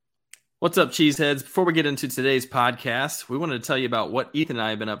What's up, cheeseheads? Before we get into today's podcast, we wanted to tell you about what Ethan and I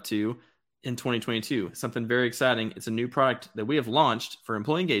have been up to in 2022. Something very exciting. It's a new product that we have launched for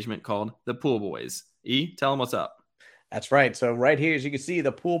employee engagement called the Pool Boys. Tell them what's up. That's right. So right here, as you can see,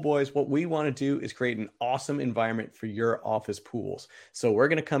 the Pool Boys, what we want to do is create an awesome environment for your office pools. So we're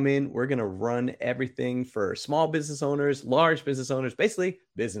going to come in, we're going to run everything for small business owners, large business owners, basically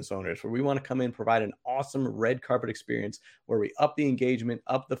business owners, where we want to come in, provide an awesome red carpet experience where we up the engagement,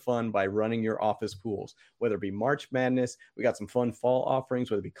 up the fun by running your office pools, whether it be March Madness. We got some fun fall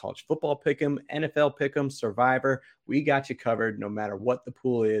offerings, whether it be college football pick'em, NFL pick'em, Survivor. We got you covered no matter what the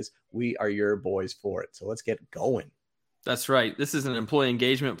pool is. We are your boys for it. So let's get going. That's right. This is an employee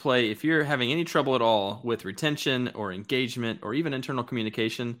engagement play. If you're having any trouble at all with retention or engagement or even internal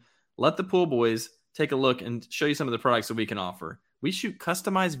communication, let the Pool Boys take a look and show you some of the products that we can offer. We shoot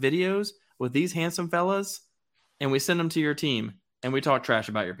customized videos with these handsome fellas, and we send them to your team, and we talk trash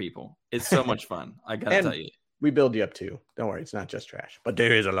about your people. It's so much fun. I got to tell you. We build you up too. Don't worry. It's not just trash, but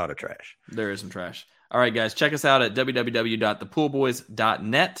there is a lot of trash. There is some trash. All right, guys, check us out at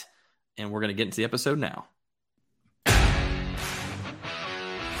www.thepoolboys.net, and we're going to get into the episode now.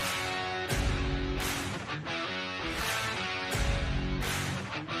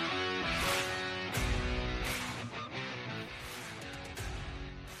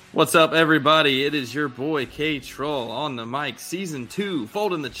 What's up, everybody? It is your boy K-Troll on the mic. Season 2,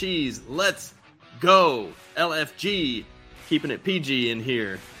 Folding the Cheese. Let's go. LFG, keeping it PG in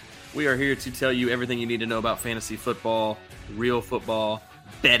here. We are here to tell you everything you need to know about fantasy football, real football,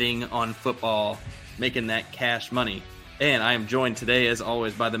 betting on football, making that cash money. And I am joined today, as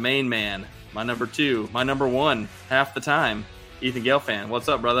always, by the main man, my number 2, my number 1, half the time, Ethan Gelfand. What's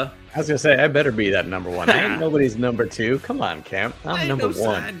up, brother? I was going to say, I better be that number 1. I ain't nobody's number 2. Come on, Camp. I'm number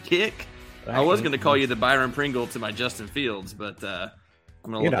 1. Sidekick. I was going to call you the Byron Pringle to my Justin Fields, but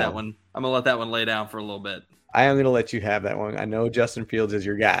I'm going to let that one. I'm going to let that one lay down for a little bit. I am going to let you have that one. I know Justin Fields is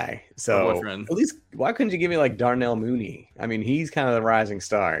your guy. So at least, why couldn't you give me like Darnell Mooney? I mean, he's kind of the rising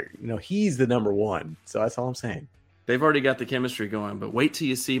star. You know, he's the number 1. So that's all I'm saying. They've already got the chemistry going, but wait till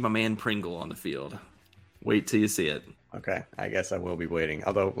you see my man Pringle on the field. Wait till you see it. Okay, I guess I will be waiting.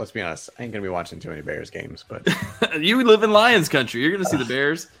 Although, let's be honest, I ain't going to be watching too many Bears games. But you live in Lions country. You're going to see the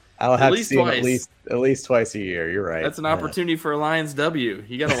Bears. I'll have to see them at least twice a year. You're right. That's an opportunity for a Lions W.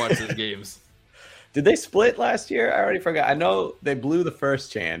 You got to watch those games. Did they split last year? I already forgot. I know they blew the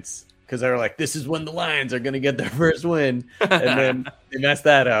first chance because they were like, this is when the Lions are going to get their first win. And then they messed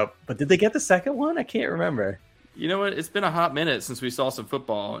that up. But did they get the second one? I can't remember. You know what? It's been a hot minute since we saw some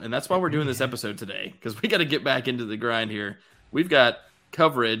football, and that's why we're doing this episode today, because we got to get back into the grind here. We've got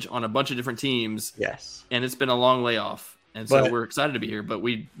coverage on a bunch of different teams. Yes. And it's been a long layoff. And so we're excited to be here, but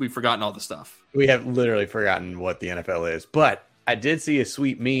we've forgotten all the stuff. We have literally forgotten what the NFL is. But I did see a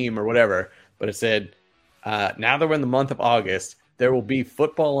sweet meme or whatever, but it said, now that we're in the month of August, there will be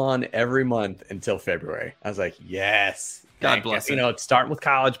football on every month until February. I was like, yes. God bless it. You know, it's starting with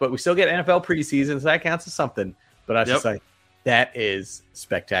college, but we still get NFL preseason, so that counts as something. But I was just like, that is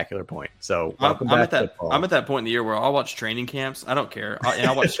spectacular point. So I'm at that point in the year where I'll watch training camps. I don't care.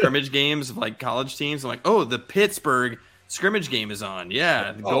 I'll watch scrimmage games of like college teams. I'm like, oh, the Pittsburgh scrimmage game is on.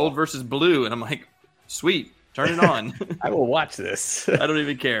 Yeah, gold versus blue. And I'm like, sweet, turn it on. I will watch this. I don't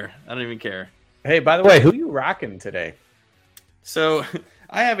even care. Hey, by the way, who are you rocking today? So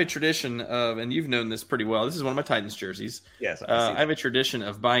I have a tradition of, and you've known this pretty well. This is one of my Titans jerseys. Yes. I have a tradition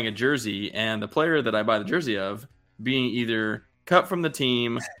of buying a jersey, and the player that I buy the jersey of being either cut from the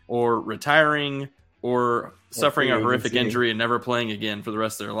team or retiring or suffering a horrific injury and never playing again for the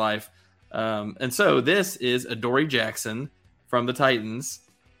rest of their life. And so this is Adoree Jackson from the Titans,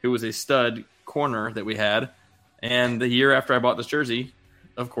 who was a stud corner that we had. And the year after I bought this jersey,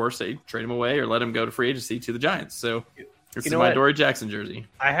 of course, they trade him away or let him go to free agency to the Giants. So this is my Adoree Jackson jersey.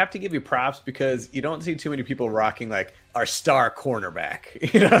 I have to give you props because you don't see too many people rocking like our star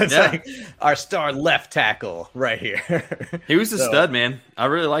cornerback. You know, it's like our star left tackle right here. He was a stud, man. I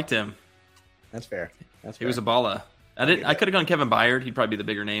really liked him. That's fair. He was a baller. I could have gone Kevin Byard. He'd probably be the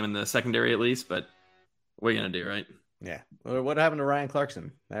bigger name in the secondary at least, but what are you going to do, right? Yeah. What happened to Ryan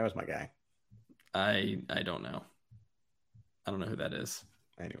Clarkson? That was my guy. I don't know. I don't know who that is.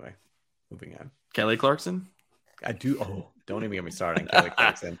 Anyway, moving on. Kelly Clarkson? I do. Oh, don't even get me started on Kelly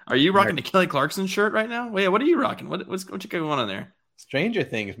Clarkson. Are you rocking the Kelly Clarkson shirt right now? Wait, what are you rocking? What you going on there? Stranger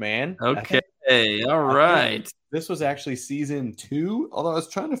Things, man. Okay, all right. This was actually season 2, although I was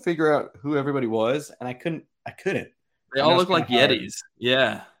trying to figure out who everybody was, and I couldn't. They all look like Yetis.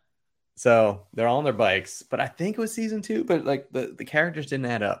 Yeah. So they're all on their bikes, but I think it was season 2, but like the characters didn't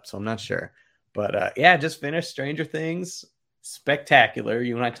add up, so I'm not sure. But just finished Stranger Things. spectacular.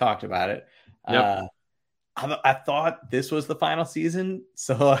 You and I talked about it. Yep. I thought this was the final season.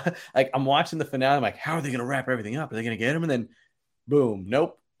 So like I'm watching the finale. I'm like, how are they going to wrap everything up? Are they going to get him? And then boom,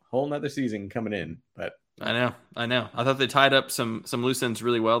 nope. Whole nother season coming in. But I know. I thought they tied up some loose ends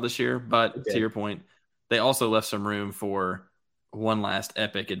really well this year, but to your point, they also left some room for one last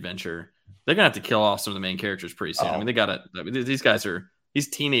epic adventure. They're gonna have to kill off some of the main characters pretty soon. I mean, these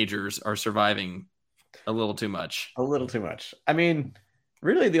teenagers are surviving a little too much. A little too much. I mean,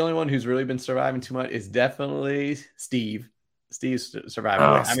 really, the only one who's really been surviving too much is definitely Steve. Steve's surviving.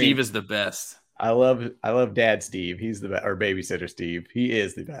 Oh, Steve is the best. I love Dad Steve. He's the best, or Babysitter Steve. He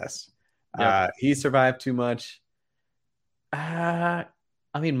is the best. Yep. He survived too much. I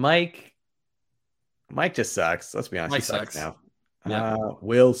mean, Mike just sucks. Let's be honest. Mike he sucks now. Yeah.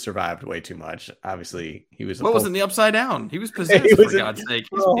 Will survived way too much. Obviously, he was. What was in the Upside Down? He was possessed, for God's sake.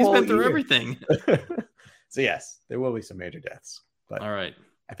 He's been through everything. So yes, there will be some major deaths. But all right,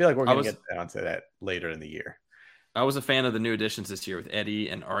 I feel like we're going to get onto that later in the year. I was a fan of the new additions this year with Eddie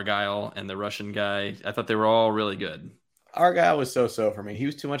and Argyle and the Russian guy. I thought they were all really good. Argyle was so for me. He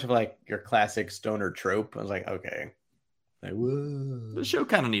was too much of like your classic stoner trope. I was like, okay. Like, whoa. The show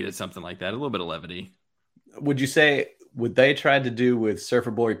kind of needed something like that, a little bit of levity. Would you say what they tried to do with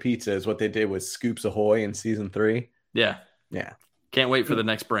Surfer Boy Pizza is what they did with Scoops Ahoy in season 3? Yeah. Can't wait for the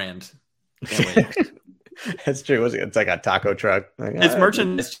next brand. Can't wait. That's true. It's like a taco truck. Like, it's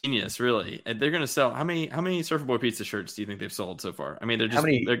merchandise genius, really. And they're going to sell. How many Surfer Boy Pizza shirts do you think they've sold so far? I mean, they're got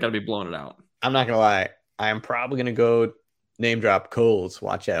to be blowing it out. I'm not going to lie. I am probably going to go name drop Kohl's.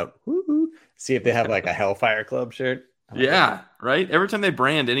 Watch out. Woo-hoo. See if they have like a Hellfire Club shirt. Yeah, right. Every time they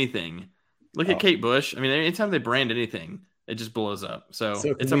brand anything, look at Kate Bush. I mean, anytime they brand anything, it just blows up. So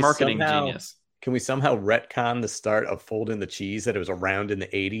it's a marketing genius. Can we somehow retcon the start of Folding the Cheese that it was around in the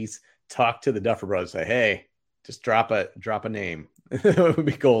 80s? Talk to the Duffer Brothers. Say, hey, just drop a name. It would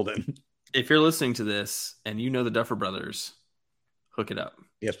be golden. If you're listening to this and you know the Duffer Brothers, hook it up.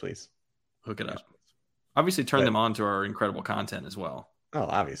 Yes, please. Hook it up. Obviously, turn them on to our incredible content as well. Oh,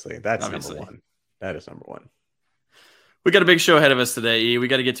 obviously. That's number one. That is number one. We got a big show ahead of us today, E. We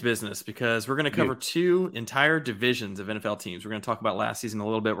got to get to business because we're going to cover 2 entire divisions of NFL teams. We're going to talk about last season a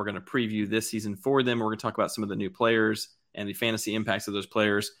little bit. We're going to preview this season for them. We're going to talk about some of the new players and the fantasy impacts of those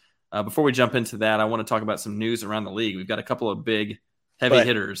players. Before we jump into that, I want to talk about some news around the league. We've got a couple of big, heavy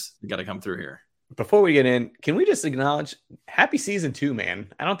hitters that got to come through here. Before we get in, can we just acknowledge happy season 2, man?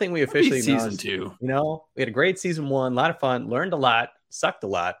 I don't think we officially season 2. You know, we had a great season 1, a lot of fun, learned a lot, sucked a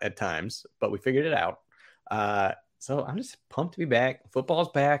lot at times, but we figured it out. So I'm just pumped to be back.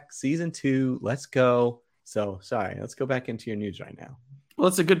 Football's back, season 2. Let's go. So sorry, let's go back into your news right now. Well,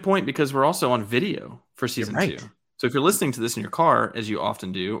 it's a good point because we're also on video for season 2. So if you're listening to this in your car, as you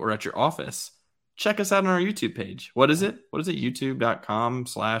often do, or at your office, check us out on our YouTube page. What is it?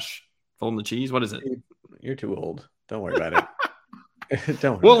 YouTube.com/Folding the Cheese. What is it? You're too old. Don't worry about it.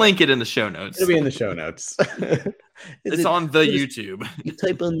 We'll link it in the show notes. It'll be in the show notes. It's on the YouTube. You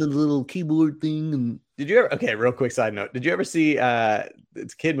type on the little keyboard thing. And did you ever? Okay, real quick side note. Did you ever see?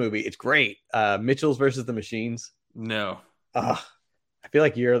 It's a kid movie. It's great. Mitchell's versus the Machines. No. I feel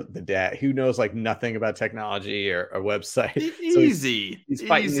like you're the dad who knows like nothing about technology or website. Easy. So he's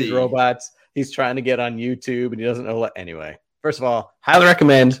fighting these robots. He's trying to get on YouTube and he doesn't know what. Anyway, first of all, highly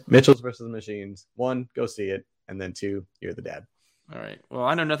recommend Mitchell's versus the Machines. 1, go see it, and then 2, you're the dad. All right. Well,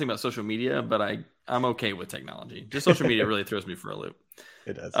 I know nothing about social media, but I'm okay with technology. Just social media really throws me for a loop.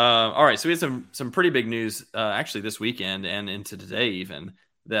 It does. All right. So we had some pretty big news actually this weekend and into today even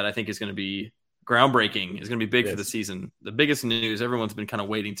that I think is going to be groundbreaking. Is going to be big for the season. The biggest news, everyone's been kind of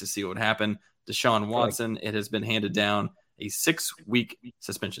waiting to see what would happen. Deshaun Watson, it has been handed down a 6-week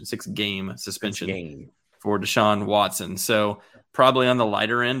suspension, 6-game suspension for Deshaun Watson. So probably on the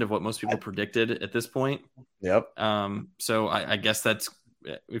lighter end of what most people predicted at this point. Yep. So I guess that's,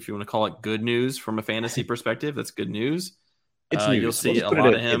 if you want to call it good news from a fantasy perspective, that's good news. It's news. You'll see a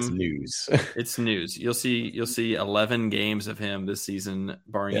lot of him. It's news. It's news. You'll see 11 games of him this season,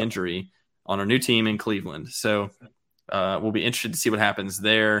 barring injury, on our new team in Cleveland. So we'll be interested to see what happens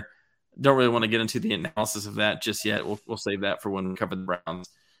there. Don't really want to get into the analysis of that just yet. We'll save that for when we cover the Browns.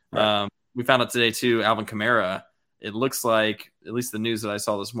 Right. We found out today too, Alvin Kamara. It looks like, at least the news that I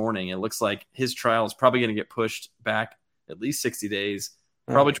saw this morning, it looks like his trial is probably going to get pushed back at least 60 days.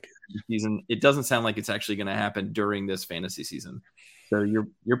 Probably season. It doesn't sound like it's actually going to happen during this fantasy season. So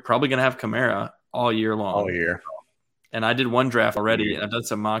you're probably going to have Kamara all year long. All year. And I did one draft already. I've done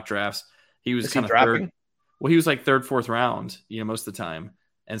some mock drafts. He was kind of third. Well, he was like 3rd, 4th round, most of the time.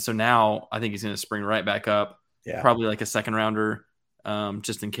 And so now I think he's going to spring right back up. Yeah. Probably like a 2nd rounder.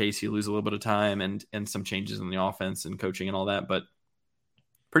 just in case you lose a little bit of time and some changes in the offense and coaching and all that. But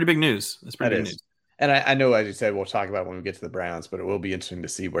pretty big news. That's pretty big news. And I know, as you said, we'll talk about when we get to the Browns, but it will be interesting to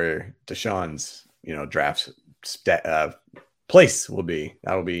see where Deshaun's, draft place will be.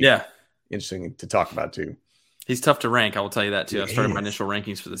 That'll be interesting to talk about too. He's tough to rank. I will tell you that too. I've started my initial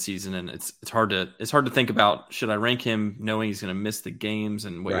rankings for the season, and it's hard to think about, should I rank him knowing he's going to miss the games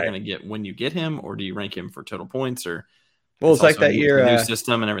and what you're going to get when you get him, or do you rank him for total points? Or it's like that year, new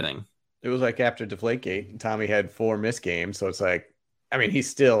system and everything. It was like after Deflategate, Tommy had 4 missed games, so it's like, I mean, he's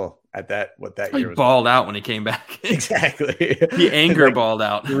still at that year was balled out when he came back. Exactly. He anger balled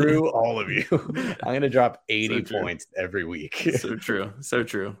out through all of you. I'm going to drop 80 points every week. So true. So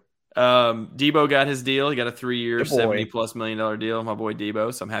true. Debo got his deal. He got a 3-year, $70+ million deal. My boy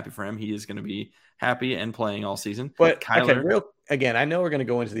Debo. So I'm happy for him. He is going to be happy and playing all season. But Kyler, again, I know we're going to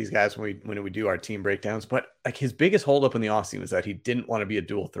go into these guys when we do our team breakdowns, but like his biggest holdup in the offseason is that he didn't want to be a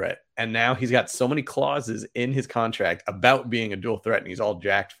dual threat. And now he's got so many clauses in his contract about being a dual threat, and he's all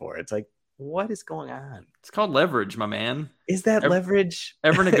jacked for it. It's like, what is going on? It's called leverage, my man. Is that leverage?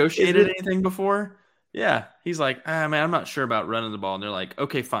 Ever negotiated anything before? Yeah. He's like, man, I'm not sure about running the ball. And they're like,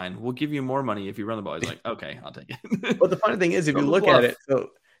 okay, fine. We'll give you more money if you run the ball. He's like, okay, I'll take it. But the funny thing is, if you look at it, so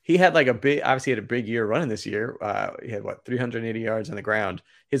he had obviously had a big year running this year. He had 380 yards on the ground.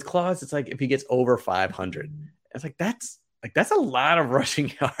 His clause, it's like if he gets over 500, it's like that's a lot of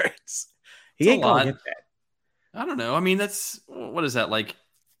rushing yards. He ain't gonna get that. I don't know. I mean, what is that like?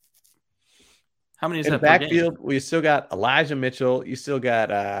 How many is in that? The backfield, we still got Elijah Mitchell. You still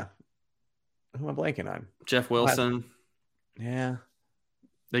got who am I blanking on? Jeff Wilson. Yeah.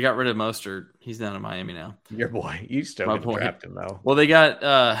 They got rid of Mostert. He's down in Miami now. Your boy. You still got to draft him, though. Well, they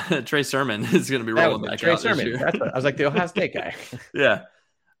got Trey Sermon is going to be rolling back out this year. I was like the Ohio State guy. Yeah.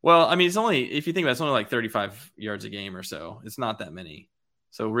 Well, I mean, if you think about it, it's only like 35 yards a game or so. It's not that many.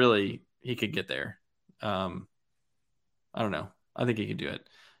 So really, he could get there. I don't know. I think he could do it.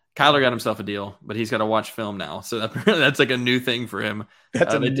 Kyler got himself a deal, but he's got to watch film now. So that's like a new thing for him.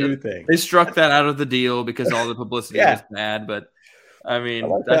 That's a new thing. They struck that out of the deal because all the publicity was bad. But, I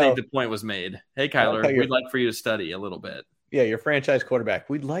mean, I think the point was made. Hey, Kyler, we'd like for you to study a little bit. Yeah, your franchise quarterback.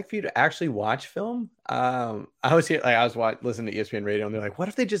 We'd like for you to actually watch film. I was listening to ESPN radio, and they're like, what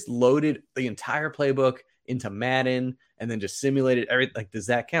if they just loaded the entire playbook into Madden and then just simulated everything? Like, does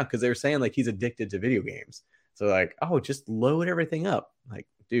that count? Because they were saying, like, he's addicted to video games. So, like, just load everything up. Like,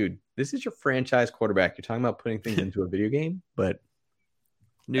 dude, this is your franchise quarterback. You're talking about putting things into a video game, but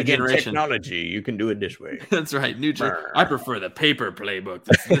new generation technology, you can do it this way. That's right. I prefer the paper playbook.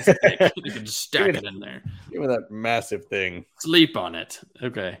 This thick. You can just stack it in there. Give me that massive thing. Sleep on it.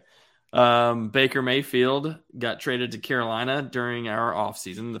 Okay. Baker Mayfield got traded to Carolina during our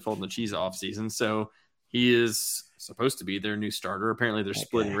offseason, the Folding the Cheese offseason. So he is supposed to be their new starter. Apparently, they're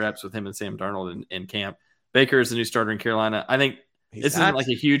splitting reps with him and Sam Darnold in camp. Baker is the new starter in Carolina. I think this isn't like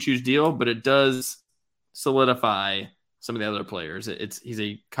a huge deal, but it does solidify some of the other players. He's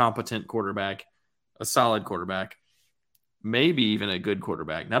a competent quarterback, a solid quarterback, maybe even a good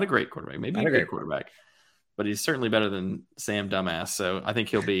quarterback. Not a great quarterback, maybe a good quarterback. But he's certainly better than Sam Dumbass. So I think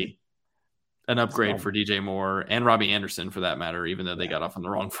he'll be an upgrade for DJ Moore and Robbie Anderson, for that matter, even though they got off on the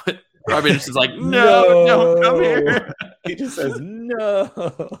wrong foot. Robbie Anderson's like, no, come here. He just says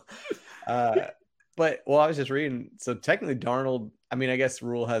no. But I was just reading. So technically, Darnold, I mean, I guess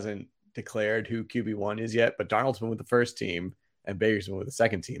Rule hasn't declared who QB1 is yet, but Darnold's been with the first team and Baker's been with the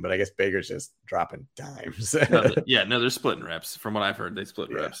second team. But I guess Baker's just dropping dimes. They're splitting reps. From what I've heard, they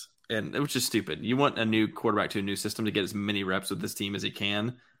split reps, and it was just stupid. You want a new quarterback to a new system to get as many reps with this team as he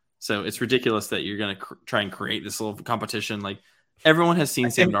can. So it's ridiculous that you're going to try and create this little competition. Like, everyone has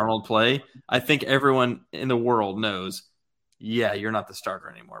seen Sam Darnold play. I think everyone in the world knows, you're not the starter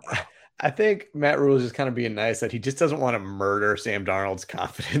anymore, bro. I think Matt Rule is just kind of being nice that he just doesn't want to murder Sam Darnold's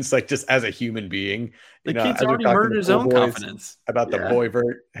confidence, like just as a human being. The kid's already murdered his own confidence. About the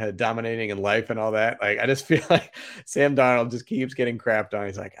boyvert dominating in life and all that. Like, I just feel like Sam Darnold just keeps getting crapped on.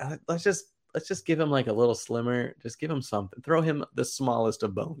 He's like, let's just give him like a little slimmer. Just give him something. Throw him the smallest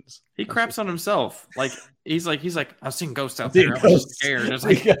of bones. He craps on himself. Like he's like, I've seen ghosts out there. I was scared. It's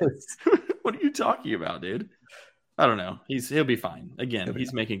like, what are you talking about, dude? I don't know. He'll be fine. Again,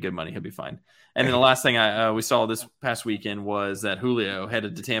 he's making good money. He'll be fine. And then the last thing we saw this past weekend was that Julio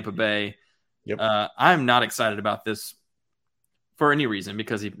headed to Tampa Bay. Yep. I'm not excited about this for any reason,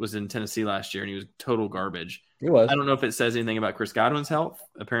 because he was in Tennessee last year and he was total garbage. He was. I don't know if it says anything about Chris Godwin's health.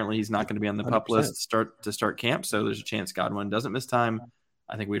 Apparently, he's not going to be on the PUP list to start camp, so there's a chance Godwin doesn't miss time.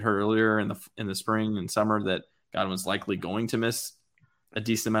 I think we'd heard earlier in the spring and summer that Godwin's likely going to miss a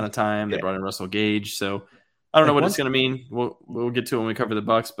decent amount of time. They brought in Russell Gage, so I don't know what it's going to mean. We'll get to it when we cover the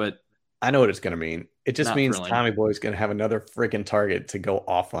Bucks, but I know what it's going to mean. It just means thrilling. Tommy Boy's going to have another freaking target to go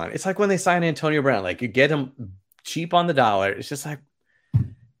off on. It's like when they sign Antonio Brown, like you get him cheap on the dollar. It's just like,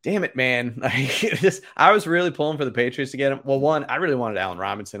 damn it, man. I was really pulling for the Patriots to get him. Well, one, I really wanted Allen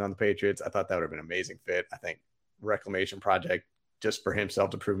Robinson on the Patriots. I thought that would have been an amazing fit. I think reclamation project just for himself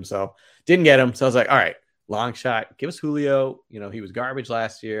to prove himself. Didn't get him. So I was like, all right, long shot. Give us Julio. You know, he was garbage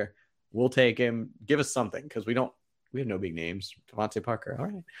last year. We'll take him. Give us something because we have no big names. Devontae Parker. All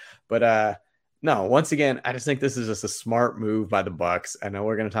right. But no, once again, I just think this is just a smart move by the Bucks. I know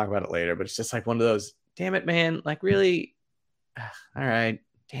we're going to talk about it later, but it's just like one of those, damn it, man. Like really, all right,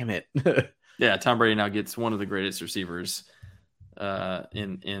 damn it. Yeah, Tom Brady now gets one of the greatest receivers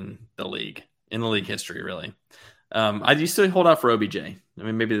in the league history, really. I used to hold out for OBJ. I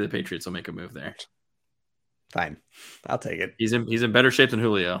mean, maybe the Patriots will make a move there. Fine. I'll take it. He's in better shape than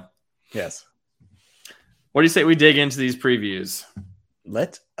Julio. Yes. What do you say we dig into these previews?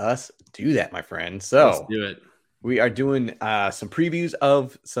 Let us do that, my friend. So let's do it. We are doing some previews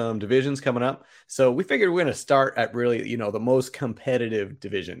of some divisions coming up. So we figured we're going to start at really, the most competitive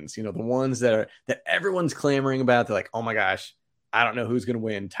divisions, the ones that everyone's clamoring about. They're like, oh my gosh, I don't know who's going to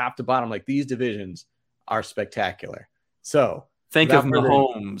win top to bottom. Like these divisions are spectacular. So think of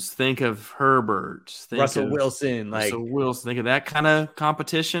Mahomes, think of Herbert, think Russell of Wilson, think of that kind of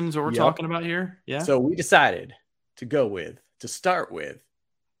competition is what we're talking about here. Yeah. So we decided to start with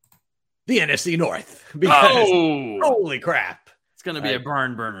the NFC North. Because holy crap. It's going to be a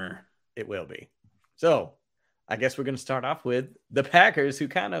barn burner. It will be. So I guess we're going to start off with the Packers, who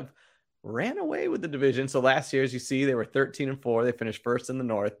kind of ran away with the division. So last year, as you see, they were 13-4. They finished first in the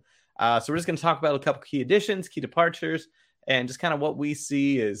North. So we're just going to talk about a couple key additions, key departures, and just kind of what we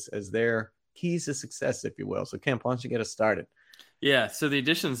see as their keys to success, if you will. So Kemp, why don't you get us started? Yeah, so the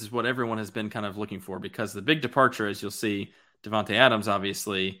additions is what everyone has been kind of looking for, because the big departure, as you'll see, Davante Adams,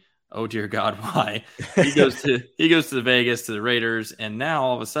 obviously, oh dear God, why? He goes to the Vegas, to the Raiders, and now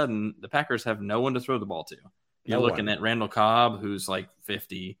all of a sudden the Packers have no one to throw the ball to. You're looking at Randall Cobb, who's like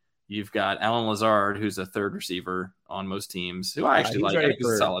 50. You've got Alan Lazard, who's a third receiver on most teams, who I actually like. I think he's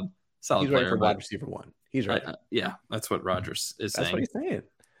a solid he's player. Ready for wide receiver one. He's right. Yeah, that's what Rodgers is saying. That's what he's saying.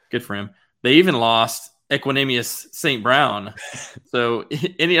 Good for him. They even lost Equanimous St. Brown. So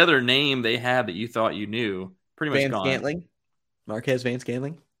any other name they had that you thought you knew, pretty much gone. Scantling? Marquez Van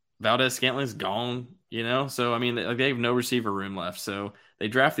Scantling? Valdez Scantling's gone, So, I mean, they have no receiver room left. So they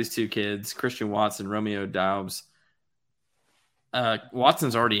draft these two kids, Christian Watson, Romeo Doubs.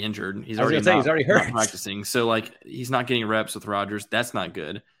 Watson's already injured. He's already hurt. Not practicing. So, he's not getting reps with Rodgers. That's not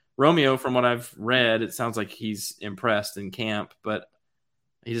good. Romeo, from what I've read, it sounds like he's impressed in camp, but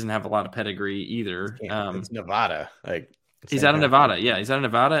he doesn't have a lot of pedigree either. It's Nevada. He's out of Nevada. Yeah, he's out of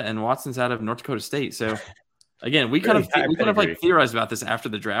Nevada, and Watson's out of North Dakota State. So, again, we kind of theorized about this after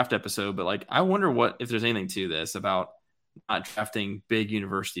the draft episode, but I wonder if there's anything to this about not drafting big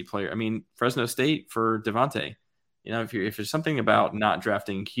university player. I mean, Fresno State for Devontae. If there's something about not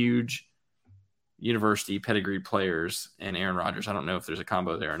drafting huge university pedigree players and Aaron Rodgers, I don't know if there's a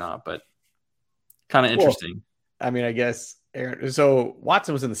combo there or not, but kind of interesting. I mean, I guess so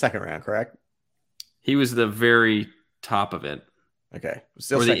Watson was in the second round, correct? He was the very top of it. Okay.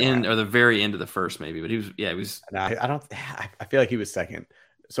 Still or the end round. Or the very end of the first, maybe, but he was. No, I feel like he was second.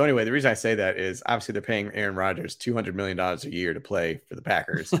 So anyway, the reason I say that is obviously they're paying Aaron Rodgers $200 million a year to play for the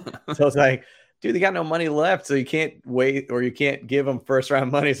Packers. So it's like, dude, they got no money left, so you can't wait, or you can't give them first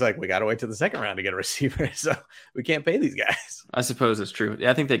round money. It's like, we got to wait till the second round to get a receiver. So we can't pay these guys. I suppose that's true.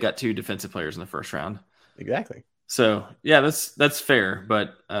 Yeah, I think they got 2 defensive players in the first round. Exactly. So yeah, that's fair.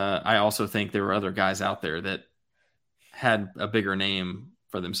 But I also think there were other guys out there that had a bigger name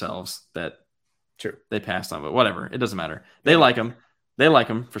for themselves that they passed on, but whatever. It doesn't matter. They like him. They like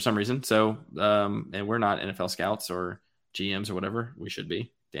him for some reason. So, and we're not NFL scouts or GMs or whatever. We should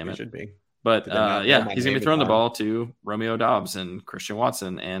be. Damn it. We should be. But he's going to be throwing the ball to Romeo Doubs and Christian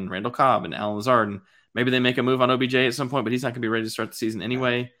Watson and Randall Cobb and Alan Lazard. And maybe they make a move on OBJ at some point, but he's not going to be ready to start the season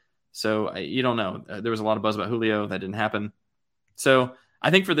anyway. So you don't know. There was a lot of buzz about Julio. That didn't happen. So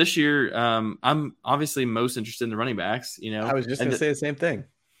I think for this year, I'm obviously most interested in the running backs. I was just going to say the same thing.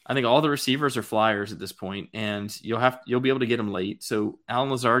 I think all the receivers are flyers at this point, and you'll be able to get them late. So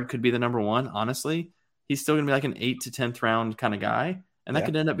Alan Lazard could be the number one. Honestly, he's still going to be like an 8th to 10th round kind of guy. And that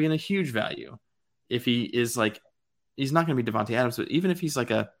could end up being a huge value if he is he's not going to be Davante Adams, but even if he's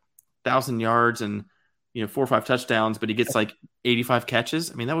 1,000 yards and 4 or 5 touchdowns, but he gets 85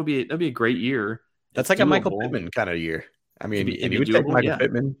 catches. I mean, that'd be a great year. That's like a Michael Pittman kind of year. I mean, you would take Michael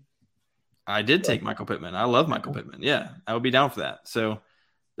Pittman. I did take Michael Pittman. I love Michael Pittman. Yeah, I would be down for that. So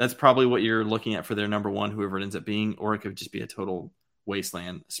that's probably what you're looking at for their number one, whoever it ends up being, or it could just be a total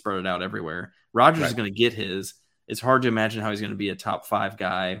wasteland spread it out everywhere. Rodgers is going to get his. It's hard to imagine how he's going to be a top 5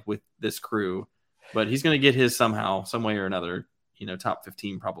 guy with this crew, but he's going to get his somehow, some way or another, top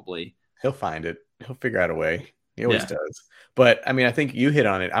 15 probably. He'll find it. He'll figure out a way. He always does. But, I mean, I think you hit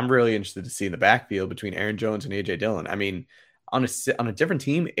on it. I'm really interested to see in the backfield between Aaron Jones and A.J. Dillon. I mean, on a different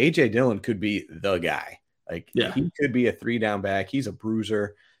team, A.J. Dillon could be the guy. He could be a 3-down back. He's a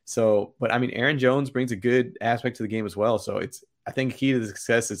bruiser. So, but, I mean, Aaron Jones brings a good aspect to the game as well. So, I think key to the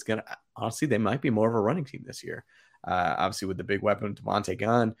success is going to – honestly, they might be more of a running team this year. Obviously, with the big weapon, Devontae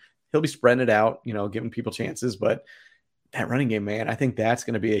gone, he'll be spreading it out, giving people chances. But that running game, man, I think that's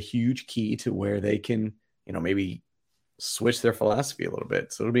going to be a huge key to where they can, maybe switch their philosophy a little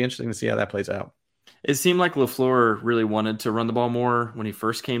bit. So it'll be interesting to see how that plays out. It seemed like LaFleur really wanted to run the ball more when he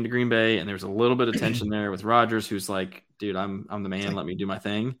first came to Green Bay, and there was a little bit of tension there with Rodgers, who's like, dude, I'm the man. Let me do my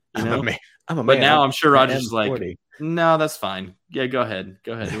thing. I'm a man. But now I'm sure Rodgers is like, no, that's fine. Yeah, go ahead.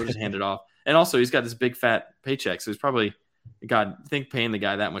 We'll just hand it off. And also, he's got this big fat paycheck, so he's probably, God, think paying the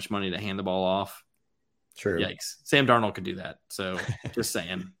guy that much money to hand the ball off. True. Yikes. Sam Darnold could do that. So just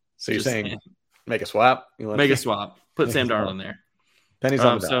saying. So you're saying make a swap? Make a swap. Put Sam Darnold in there. Pennies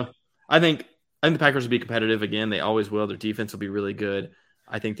on the dollar. So I think the Packers will be competitive again. They always will. Their defense will be really good.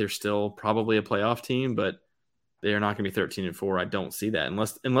 I think they're still probably a playoff team, but they are not going to be 13-4. I don't see that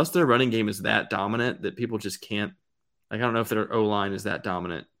unless their running game is that dominant that people just can't. I don't know if their O-line is that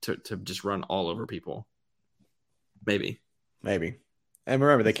dominant to just run all over people. Maybe. And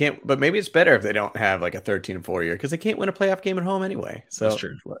remember, they can't. But maybe it's better if they don't have like a 13-4 year because they can't win a playoff game at home anyway. So that's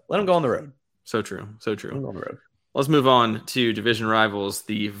true. Let them go on the road. So true. Let them go on the road. Let's move on to division rivals,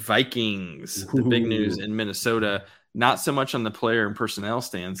 the Vikings. The big news in Minnesota. Not so much on the player and personnel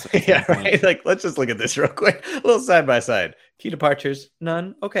stands. Yeah, right. Like, let's just look at this real quick. A little side by side. Key departures,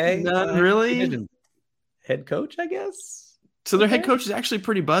 none. Okay, none really. Head coach, I guess. So their head coach is actually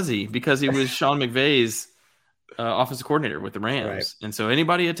pretty buzzy because he was Sean McVay's offensive coordinator with the Rams, right. And so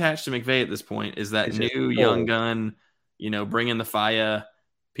anybody attached to McVay at this point is that new young gun. Bringing the fire.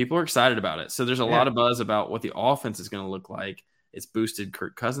 People are excited about it. So there's a lot of buzz about what the offense is going to look like. It's boosted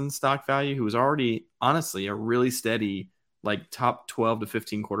Kirk Cousins' stock value, who was already, honestly, a really steady, like top 12 to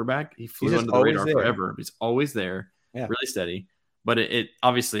 15 quarterback. He flew under the radar forever. He's always there, really steady. But it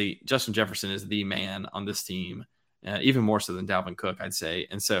obviously, Justin Jefferson is the man on this team, even more so than Dalvin Cook, I'd say.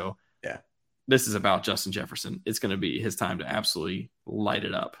 And so this is about Justin Jefferson. It's going to be his time to absolutely light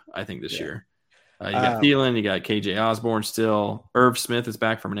it up, I think, this year. You got Thielen, you got KJ Osborne still. Irv Smith is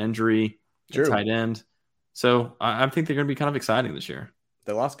back from an injury, tight end. So I think they're going to be kind of exciting this year.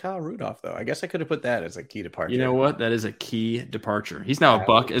 They lost Kyle Rudolph, though. I guess I could have put that as a key departure. You know what? That is a key departure. He's now a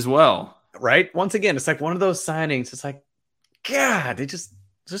Buck as well. Right? Once again, it's like one of those signings. It's like, God, they just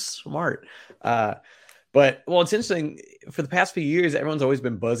smart. But, it's interesting. For the past few years, everyone's always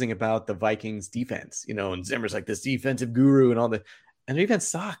been buzzing about the Vikings defense, and Zimmer's like this defensive guru and all that. And the defense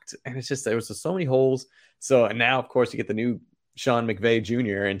sucked. And it's just, there was just so many holes. So, and now, of course, you get the new Sean McVay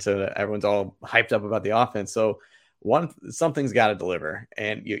Jr. And so everyone's all hyped up about the offense. So something's got to deliver.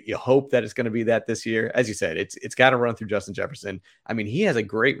 And you hope that it's going to be that this year. As you said, it's got to run through Justin Jefferson. I mean, he has a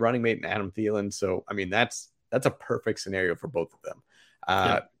great running mate in Adam Thielen. So, I mean, that's a perfect scenario for both of them.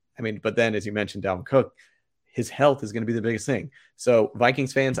 I mean, but then as you mentioned, Dalvin Cook, his health is going to be the biggest thing. So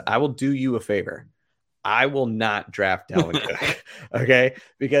Vikings fans, I will do you a favor. I will not draft Dalvin Cook. Okay.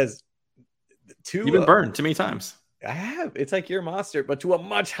 Because you've been burned too many times. I have. It's like you're a monster, but to a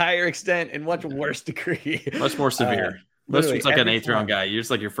much higher extent and much worse degree. Much more severe. It's like an 8th round guy. You're just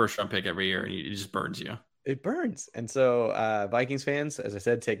like your first round pick every year and it just burns you. It burns. And so Vikings fans, as I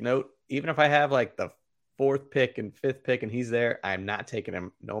said, take note. Even if I have like the 4th pick and 5th pick and he's there, I'm not taking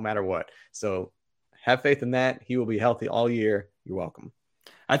him no matter what. So have faith in that. He will be healthy all year. You're welcome.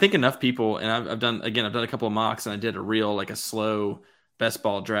 I think enough people, and I've done a couple of mocks and I did a slow best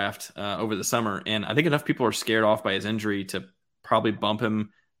ball draft over the summer. And I think enough people are scared off by his injury to probably bump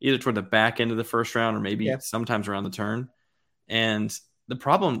him either toward the back end of the first round or maybe sometimes around the turn. And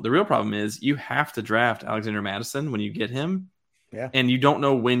the real problem is you have to draft Alexander Mattison when you get him. Yeah. And you don't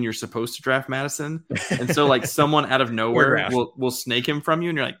know when you're supposed to draft Madison. And so like someone out of nowhere will snake him from you.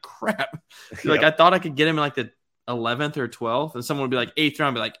 And you're like, crap. You're like, I thought I could get him in like the 11th or 12th. And someone would be like 8th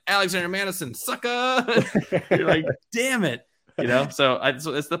round, be like, Alexander Mattison, sucker. You're like, damn it. So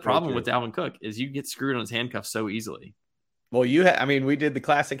it's the problem with Dalvin Cook is you get screwed on his handcuffs so easily. Well, we did the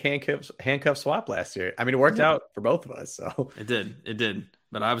classic handcuff swap last year. I mean, it worked out for both of us. So it did.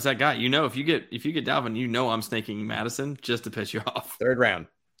 But I was that guy. If you get Dalvin, I'm snaking Madison just to piss you off. 3rd round.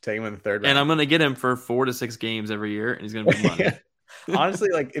 Take him in the 3rd round. And I'm going to get him for 4 to 6 games every year, and he's going to be money. Honestly,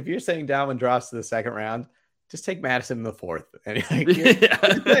 like if you're saying Dalvin drops to the second round, just take Madison in the fourth, and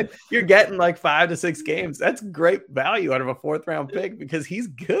you're getting like 5 to 6 games. That's great value out of a 4th round pick because he's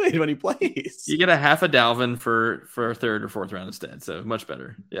good when he plays. You get a half a Dalvin for a 3rd or 4th round instead, so much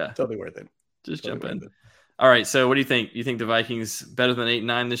better. Yeah, totally worth it. Just jump in. All right, so what do you think? You think the Vikings better than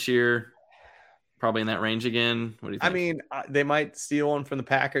 8-9 this year? Probably in that range again. What do you think? I mean, they might steal one from the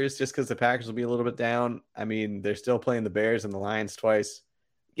Packers just because the Packers will be a little bit down. I mean, they're still playing the Bears and the Lions twice.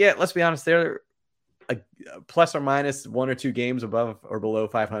 Yeah, let's be honest, they're a plus or minus 1 or 2 games above or below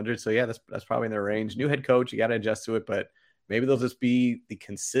 500. So yeah, that's probably in their range. New head coach, you got to adjust to it, but maybe they'll just be the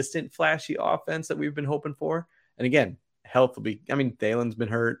consistent, flashy offense that we've been hoping for. And again, health will be. I mean, Dalen's been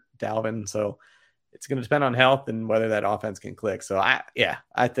hurt, Dalvin, so it's going to depend on health and whether that offense can click. So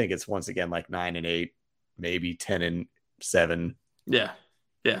I think it's once again like 9-8, maybe 10-7. Yeah.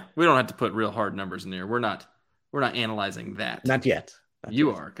 We don't have to put real hard numbers in there. We're not analyzing that. Not yet.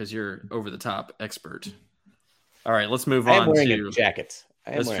 You are, because you're over the top expert. All right, let's move on. I'm wearing a jacket.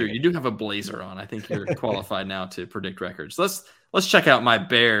 That's true. You do have a blazer on. I think you're qualified now to predict records. Let's check out my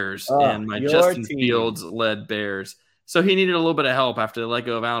Bears and my Justin Fields led Bears. So he needed a little bit of help after the let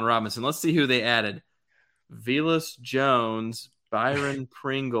go of Allen Robinson. Let's see who they added. Velus Jones, Byron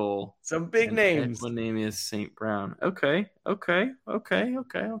Pringle. Some big names. One name is St. Brown. Okay. But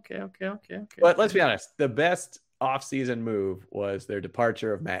let's be honest. The best offseason move was their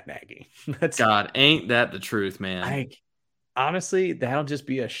departure of Matt Nagy. God, ain't that the truth, man? Honestly, that'll just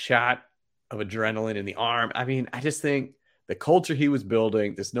be a shot of adrenaline in the arm. I mean, I just think the culture he was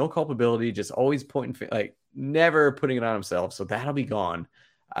building, there's no culpability, just always pointing, like never putting it on himself. So that'll be gone.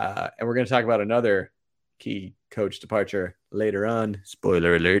 And we're going to talk about another key coach departure later on.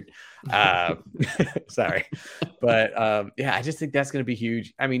 Spoiler alert. Sorry. But I just think that's going to be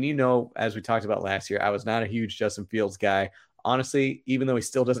huge. I mean, as we talked about last year, I was not a huge Justin Fields guy. Honestly, even though he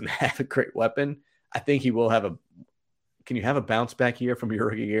still doesn't have a great weapon, I think he will have can you have a bounce back year from your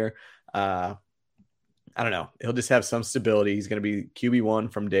rookie year? I don't know. He'll just have some stability. He's going to be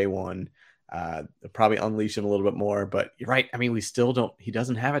QB1 from day one. They'll probably unleash him a little bit more, but you're right. I mean, he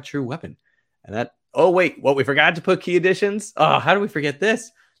doesn't have a true weapon. And we forgot to put key additions. Oh, how do we forget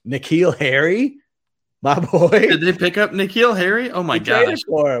this? N'Keal Harry, my boy. Did they pick up N'Keal Harry? Oh my gosh.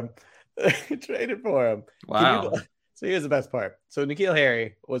 Traded for him. Wow. So here's the best part. So N'Keal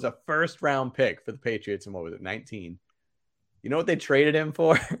Harry was a 1st round pick for the Patriots in 19. You know what they traded him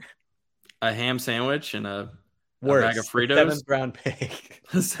for? A ham sandwich and a bag of Fritos. 7th round pick.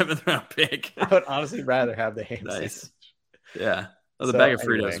 A 7th round pick. I would honestly rather have the ham sandwich. Yeah. The bag of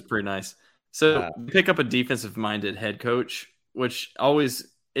Fritos is pretty nice. So pick up a defensive-minded head coach, which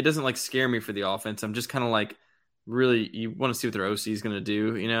it doesn't like scare me for the offense. I'm just kind of like, really, you want to see what their OC is going to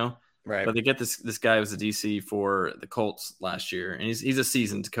do, Right. But they get this guy who was the DC for the Colts last year, and he's a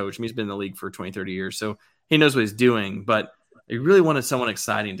seasoned coach. I mean, he's been in the league for 20, 30 years, so he knows what he's doing. But they really wanted someone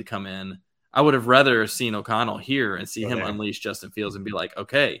exciting to come in. I would have rather seen O'Connell here and see him unleash Justin Fields and be like,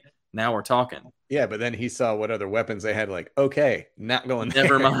 okay, now we're talking. Yeah, but then he saw what other weapons they had. Like, okay, not going there.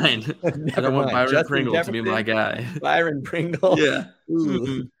 Never mind. I don't want Byron Justin Pringle Jefferson, to be my guy. Byron Pringle. Yeah.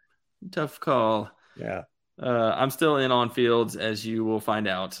 Tough call. Yeah. I'm still in on Fields, as you will find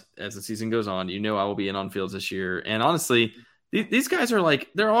out as the season goes on. I will be in on Fields this year. And honestly, these guys are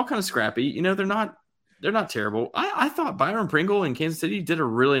they're all kind of scrappy. They're not terrible. I thought Byron Pringle in Kansas City did a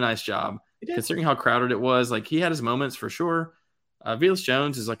really nice job considering how crowded it was. Like, he had his moments for sure. Velus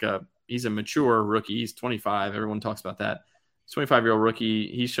Jones is he's a mature rookie. He's 25. Everyone talks about that. He's 25-year-old rookie.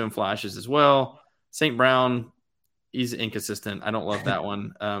 He's shown flashes as well. St. Brown, he's inconsistent. I don't love that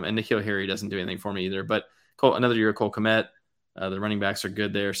one. And N'Keal Harry doesn't do anything for me either. But another year of Cole Kmet. The running backs are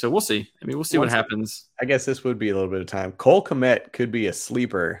good there. So we'll see. I mean, we'll see what happens. I guess this would be a little bit of time. Cole Kmet could be a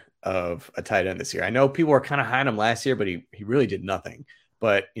sleeper of a tight end this year. I know people were kind of high on him last year, but he really did nothing.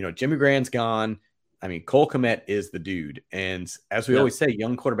 But, Jimmy Graham's gone. I mean, Cole Kmet is the dude. And as we always say,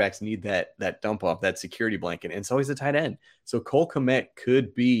 young quarterbacks need that dump off, that security blanket. And it's always a tight end. So Cole Kmet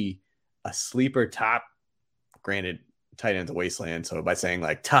could be a sleeper top. Granted, tight end's a wasteland. So by saying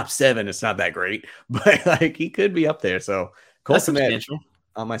top 7, it's not that great. But he could be up there. So Cole Kmet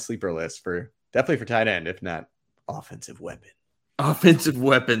on my sleeper list definitely for tight end, if not offensive weapon. Offensive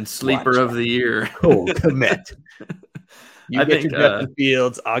weapon, sleeper of the year. Cole Kmet. You get your Justin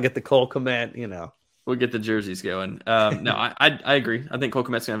Fields. I'll get the Cole Kmet, We'll get the jerseys going. No, I agree. I think Cole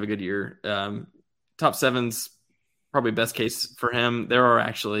Kmet's going to have a good year. Top 7's probably best case for him. There are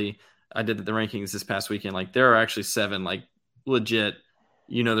actually, I did the rankings this past weekend. There are actually 7 legit,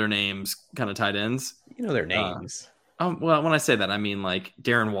 their names kind of tight ends. Their names. Well, when I say that, I mean like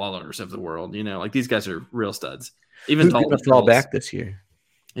Darren Wallers of the world. Like these guys are real studs. Even Who's going to fall back this year?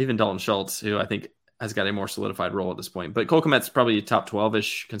 Even Dalton Schultz, who I think has got a more solidified role at this point. But Cole Kmet's probably top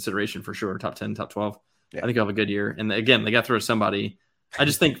 12-ish consideration for sure. Top 10, top 12. Yeah. I think he'll have a good year. And again, they got to throw somebody. I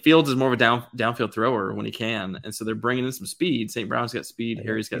just think Fields is more of a downfield thrower when he can. And so they're bringing in some speed. St. Brown's got speed.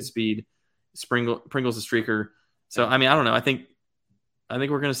 Harry's got speed. Pringle's a streaker. So, I mean, I don't know. I think we're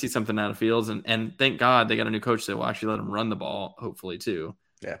going to see something out of Fields. And thank God they got a new coach that will actually let him run the ball, hopefully, too.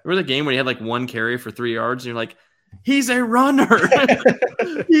 Yeah. Remember the game where he had like one carry for 3 yards? And you're like, he's a runner.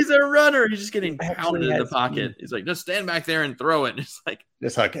 He's a runner. He's just getting pounded in the pocket. He's like, just stand back there and throw it. And it's like,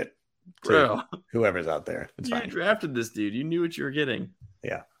 just huck it. Bro, whoever's out there. It's fine. You drafted this dude. You knew what you were getting.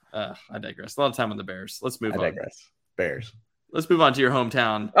 Yeah. I digress. A lot of time on the Bears. Let's move on. I digress. Bears. Let's move on to your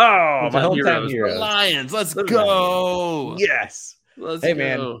hometown. Oh, my hometown heroes. Lions. Let's go. Yes. Let's go.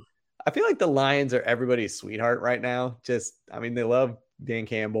 Man. I feel like the Lions are everybody's sweetheart right now. They love Dan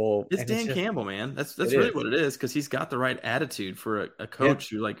Campbell. It's Dan Campbell, man. That's really what it is, because he's got the right attitude for a coach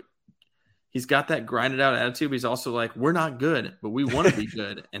who he's got that grinded out attitude, but he's also like, we're not good, but we want to be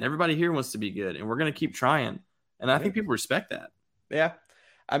good. And everybody here wants to be good. And we're going to keep trying. And I think people respect that. Yeah.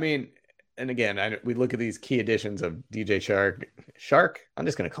 I mean, and again, we look at these key additions of DJ Shark. I'm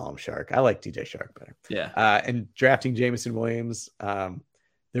just going to call him Shark. I like DJ Shark better. Yeah. And drafting Jameson Williams.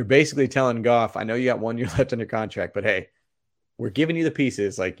 They're basically telling Goff, I know you got 1 year left under contract, but hey, we're giving you the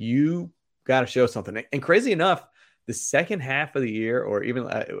pieces. Like, you got to show something. And crazy enough, the second half of the year, or even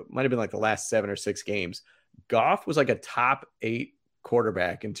it might have been like the last 7 or 6 games, Goff was like a top 8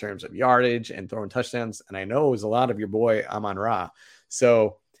 quarterback in terms of yardage and throwing touchdowns. And I know it was a lot of your boy Amon-Ra.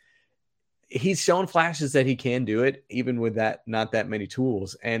 So he's shown flashes that he can do it, even with that, not that many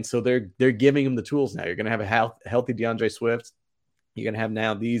tools. And so they're giving him the tools now. You're going to have a healthy DeAndre Swift. You're going to have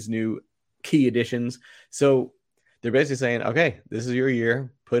now these new key additions. So they're basically saying, okay, this is your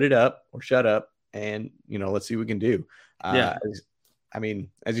year, put it up or shut up. And, let's see what we can do. Yeah. I mean,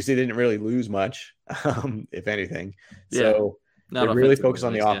 as you see, they didn't really lose much, if anything. Yeah. So they really focus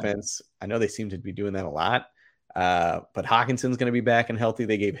on the offense. I know they seem to be doing that a lot. But Hawkinson's going to be back and healthy.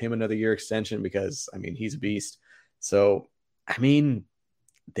 They gave him another year extension because, I mean, he's a beast. So, I mean,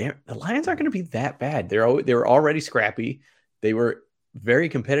 the Lions aren't going to be that bad. They were already scrappy. They were very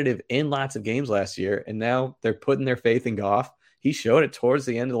competitive in lots of games last year, and now they're putting their faith in Goff. He showed it towards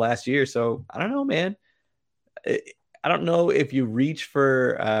the end of last year. So I don't know, man. I don't know if you reach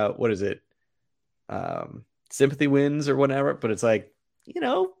for, sympathy wins or whatever, but it's like,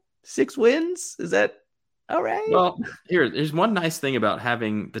 6 wins. Is that all right? Well, here's one nice thing about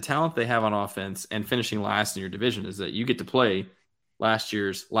having the talent they have on offense and finishing last in your division is that you get to play last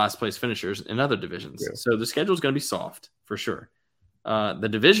year's last place finishers in other divisions. Yeah. So the schedule is going to be soft for sure. The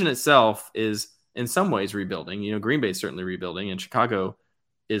division itself is in some ways rebuilding. Green Bay is certainly rebuilding, and Chicago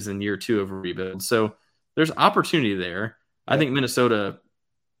is in year 2 of a rebuild. So there's opportunity there. Yeah. I think Minnesota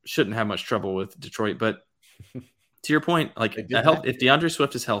shouldn't have much trouble with Detroit, but to your point, like if DeAndre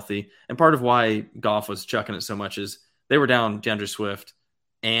Swift is healthy, and part of why Goff was chucking it so much is they were down DeAndre Swift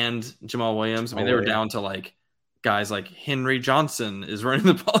and Jamal Williams. I mean, they were down to like guys like Henry Johnson is running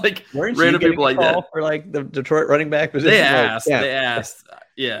the ball, like random people like that for like the Detroit running back position. They asked.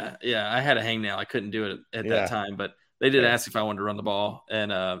 Yeah. I had a hangnail. I couldn't do it at that time, but they did ask if I wanted to run the ball.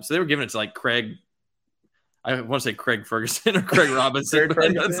 And so they were giving it to like Craig. I want to say Craig Ferguson or Craig Robinson.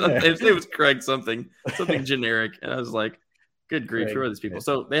 It was Craig something generic. And I was like, good grief, who are these people? Yeah.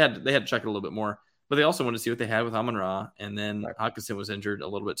 So they had to check it a little bit more, but they also wanted to see what they had with Amon-Ra. And then Hawkinson was injured a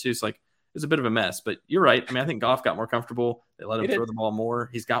little bit too. So like, it's a bit of a mess, but you're right. I mean, I think Goff got more comfortable. They let him throw the ball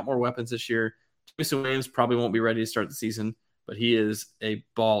more. He's got more weapons this year. Jameson Williams probably won't be ready to start the season, but he is a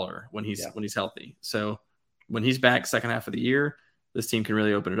baller when he's healthy. So when he's back second half of the year, this team can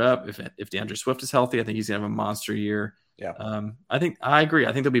really open it up. If DeAndre Swift is healthy, I think he's gonna have a monster year. Yeah. I agree.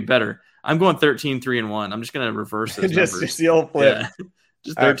 I think they'll be better. I'm going 13-3-1. I'm just gonna reverse those just numbers. Just the old flip. Yeah.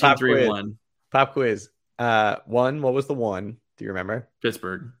 Just 13-3-1. Pop quiz. 1. What was the 1? Do you remember?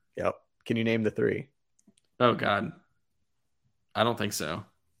 Pittsburgh. Yep. Can you name the 3? Oh God. I don't think so.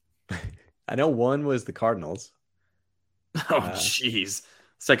 I know 1 was the Cardinals. Oh jeez.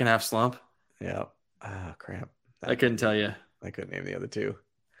 Second half slump. Yeah. Oh crap. I couldn't tell you. I couldn't name the other 2.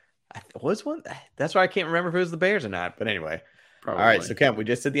 Was one? That's why I can't remember if it was the Bears or not. But anyway. Probably. All right. So Kemp, we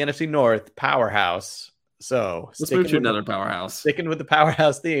just did the NFC North powerhouse. So let's move to another powerhouse. Sticking with the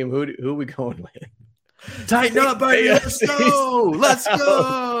powerhouse theme. Who are we going with? Tighten up, baby. Let's go. Let's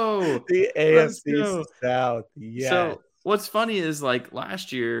go. The AFC South. Yeah. So what's funny is like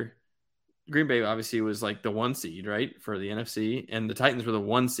last year, Green Bay obviously was like the 1 seed, right, for the NFC, and the Titans were the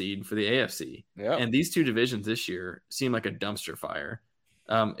 1 seed for the AFC. Yeah. And these two divisions this year seem like a dumpster fire.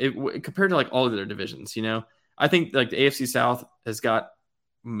 Compared to like all of their divisions, I think like the AFC South has got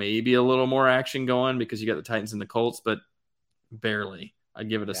maybe a little more action going because you got the Titans and the Colts, but barely. I'd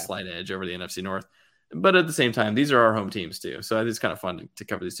give it a slight edge over the NFC North. But at the same time, these are our home teams too. So it's kind of fun to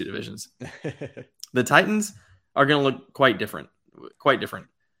cover these two divisions. The Titans are going to look quite different. Very different.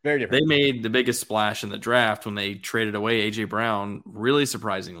 They made the biggest splash in the draft when they traded away A.J. Brown, really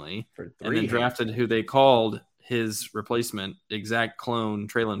surprisingly, and then drafted who they called his replacement, exact clone,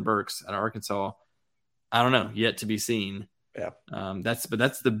 Treylon Burks out of Arkansas. I don't know, yet to be seen. Yeah. That's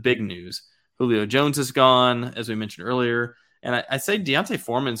the big news. Julio Jones is gone, as we mentioned earlier. And I say D'Onta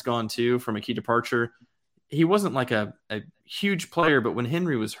Foreman's gone too from a key departure. He wasn't like a huge player, but when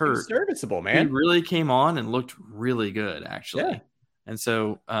Henry was hurt, serviceable, man. He really came on and looked really good, actually. Yeah. And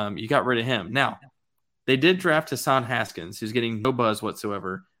so you got rid of him. Now, they did draft Hassan Haskins, who's getting no buzz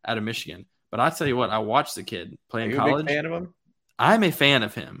whatsoever out of Michigan. But I tell you what, I watched the kid play in college. Are you a big fan of him? I'm a fan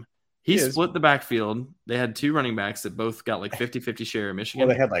of him. He split the backfield. They had two running backs that both got like 50-50 share in Michigan.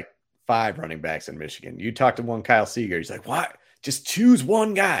 Well, they had like 5 running backs in Michigan. You talked to one Kyle Seager. He's like, what? Just choose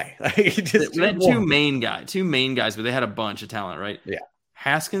one guy. They had two main guys, but they had a bunch of talent, right? Yeah.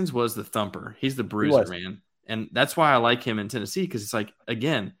 Haskins was the thumper. He's the bruiser, man. And that's why I like him in Tennessee, because it's like,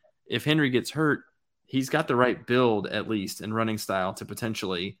 again, if Henry gets hurt, he's got the right build, at least, and running style to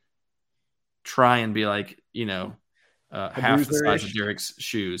potentially try and be like, half the size of Derek's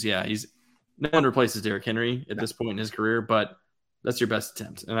shoes. Yeah, no one replaces Derrick Henry at this point in his career, but that's your best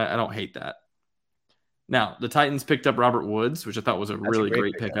attempt, and I don't hate that. Now, the Titans picked up Robert Woods, which I thought was a really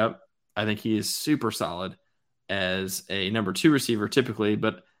great pickup. I think he is super solid as a number 2 receiver typically,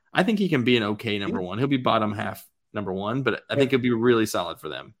 but I think he can be an okay number 1. He'll be bottom half number 1, but I think he'll be really solid for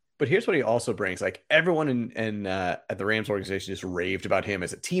them. But here's what he also brings. Like everyone at the Rams organization just raved about him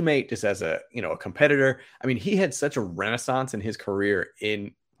as a teammate, just as a competitor. I mean, he had such a renaissance in his career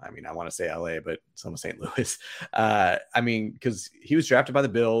I want to say LA, but it's almost St. Louis. Because he was drafted by the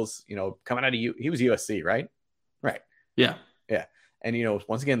Bills, coming out of he was USC, right? Right. Yeah. Yeah. And,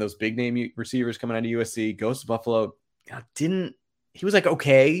 once again, those big name receivers coming out of USC, goes to Buffalo. He was like,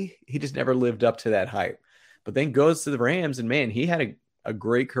 okay. He just never lived up to that hype. But then goes to the Rams, and man, he had a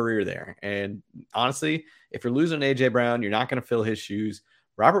great career there. And honestly, if you're losing AJ Brown, you're not going to fill his shoes.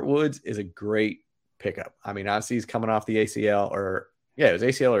 Robert Woods is a great pickup. I mean, obviously he's coming off the ACL it was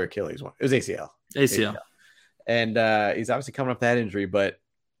ACL or Achilles one. It was ACL. ACL. And he's obviously coming off that injury, but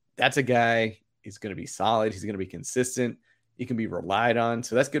that's a guy. He's going to be solid. He's going to be consistent. He can be relied on.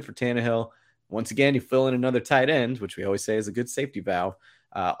 So that's good for Tannehill. Once again, you fill in another tight end, which we always say is a good safety valve.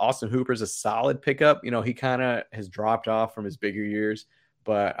 Austin Hooper is a solid pickup. He kind of has dropped off from his bigger years,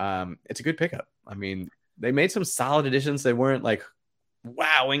 but it's a good pickup. I mean, they made some solid additions. They weren't like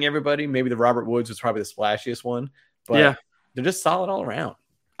wowing everybody. Maybe the Robert Woods was probably the splashiest one, but they're just solid all around.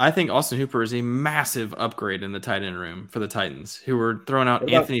 I think Austin Hooper is a massive upgrade in the tight end room for the Titans, who were throwing out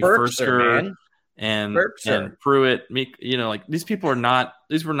Anthony Firkser and Pruitt. These were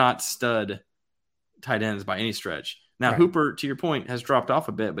not stud tight ends by any stretch. Now, Hooper, to your point, has dropped off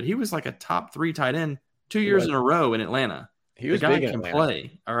a bit, but he was like a top 3 tight end 2 years in a row in Atlanta. The guy can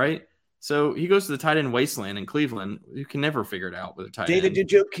play, all right? So he goes to the tight end wasteland in Cleveland. You can never figure it out with a tight end. David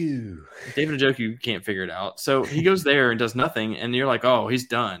Njoku can't figure it out. So he goes there and does nothing, and you're like, oh, he's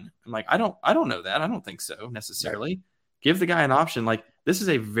done. I'm like, I don't know that. I don't think so necessarily. Right. Give the guy an option. Like, this is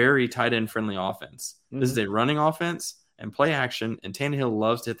a very tight end friendly offense. Mm-hmm. This is a running offense and play action, and Tannehill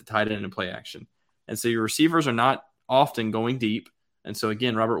loves to hit the tight end and play action. And so your receivers are not often going deep. And so,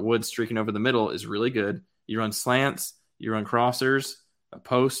 again, Robert Woods streaking over the middle is really good. You run slants, you run crossers, a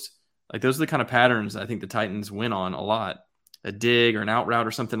post. Like, those are the kind of patterns I think the Titans win on a lot. A dig or an out route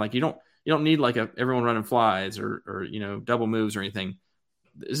or something. Like, you don't need like everyone running flies or double moves or anything.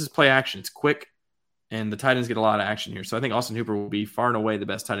 This is play action. It's quick, and the Titans get a lot of action here. So I think Austin Hooper will be far and away the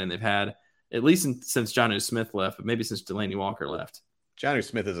best tight end they've had, at least since Jonnu Smith left, but maybe since Delaney Walker left. Jonnu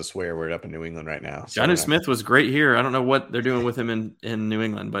Smith is a swear word up in New England right now. Jonnu Smith was great here. I don't know what they're doing with him in New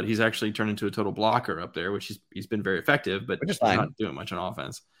England, but he's actually turned into a total blocker up there, which he's been very effective, but he's not doing much on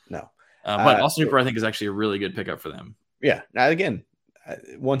offense. No. But Austin Hooper, I think, is actually a really good pickup for them. Yeah. Now,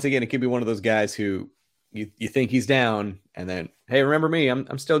 once again, it could be one of those guys who you think he's down, and then, hey, remember me?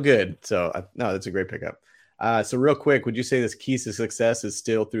 I'm still good. So, no, that's a great pickup. So, real quick, would you say this key to success is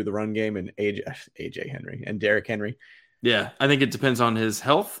still through the run game and AJ Henry and Derrick Henry? Yeah, I think it depends on his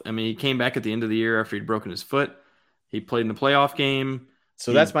health. I mean, he came back at the end of the year after he'd broken his foot. He played in the playoff game.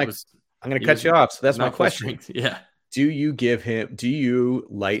 So I'm going to cut you off. So that's my question. Yeah. Do you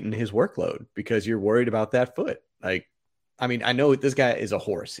lighten his workload because you're worried about that foot? Like, I mean, I know this guy is a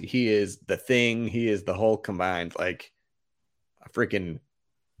horse. He is the thing. He is the whole combined, like a freaking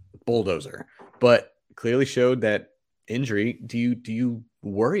bulldozer, but clearly showed that injury. Do you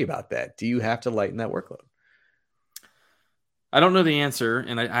worry about that? Do you have to lighten that workload? I don't know the answer,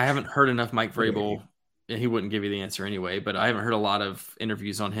 and I haven't heard enough Mike Vrabel. He wouldn't give you the answer anyway, but I haven't heard a lot of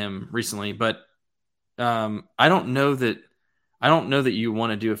interviews on him recently. But I don't know that you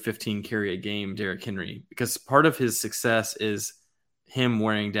want to do a 15 carry a game, Derrick Henry, because part of his success is him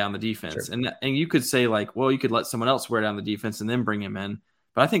wearing down the defense. Sure. And you could say like, well, you could let someone else wear down the defense and then bring him in.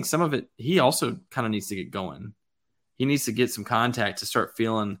 But I think some of it, he also kind of needs to get going. He needs to get some contact to start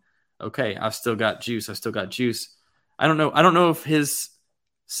feeling, okay, I've still got juice. I don't know if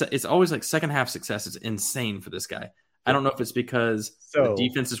it's always like second half success is insane for this guy. I don't know if it's because the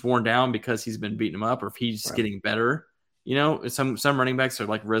defense is worn down because he's been beating him up, or if he's getting better. You know, some running backs are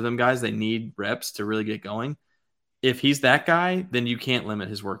like rhythm guys. They need reps to really get going. If he's that guy, then you can't limit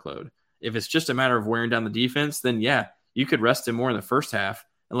his workload. If it's just a matter of wearing down the defense, then yeah, you could rest him more in the first half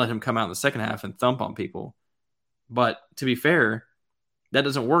and let him come out in the second half and thump on people. But to be fair, that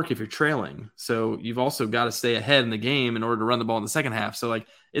doesn't work if you're trailing. So you've also got to stay ahead in the game in order to run the ball in the second half. So like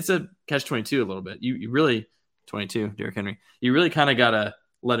it's a catch-22 a little bit. You really 22, Derrick Henry. You really kind of got to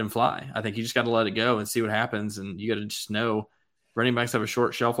let him fly. I think you just got to let it go and see what happens. And you got to just know running backs have a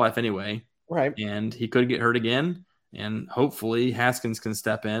short shelf life anyway. Right. And he could get hurt again. And hopefully Haskins can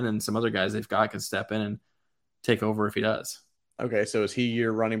step in and some other guys they've got can step in and take over if he does. Okay. So is he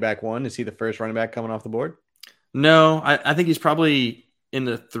your running back one? Is he the first running back coming off the board? No, I think he's probably in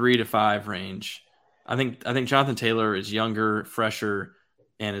the 3 to 5 range. I think Jonathan Taylor is younger, fresher,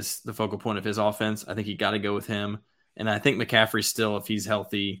 and is the focal point of his offense. I think you got to go with him. And I think McCaffrey still, if he's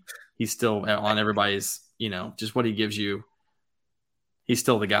healthy, he's still on everybody's, just what he gives you. He's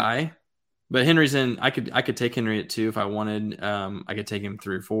still the guy. But Henry's in. I could take Henry at 2 if I wanted. I could take him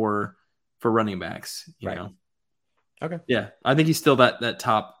 3 or 4 for running backs. You know. Okay. Yeah, I think he's still that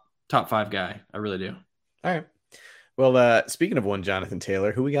top 5 guy. I really do. All right. Well, speaking of one Jonathan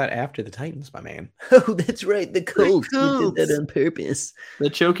Taylor, who we got after the Titans, my man? Oh, that's right, the Colts. You did that on purpose.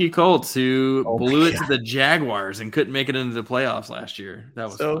 The choky Colts who blew it to the Jaguars and couldn't make it into the playoffs last year. That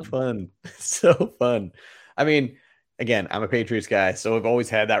was so fun. So fun. I mean, again, I'm a Patriots guy, so I've always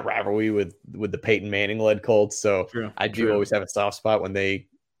had that rivalry with the Peyton Manning-led Colts. So I do always have a soft spot when they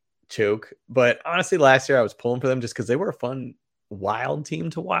choke. But honestly, last year I was pulling for them just because they were a fun, wild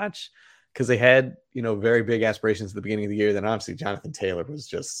team to watch. Because they had, very big aspirations at the beginning of the year. Then obviously Jonathan Taylor was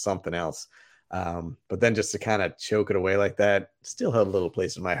just something else. But then just to kind of choke it away like that still held a little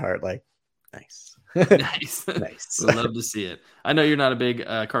place in my heart. Like, nice. Nice. Love to see it. I know you're not a big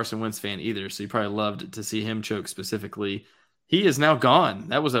Carson Wentz fan either, so you probably loved to see him choke specifically. He is now gone.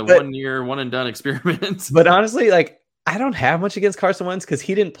 That was a 1 year, one and done experiment. But honestly, like, I don't have much against Carson Wentz because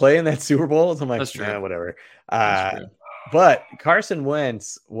he didn't play in that Super Bowl. So I'm like, that's true. Whatever. But Carson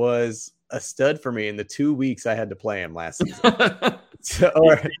Wentz was a stud for me in the 2 weeks I had to play him last season.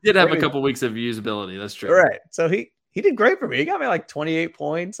 He did have a couple weeks of usability. That's true. Right. So he did great for me. He got me like 28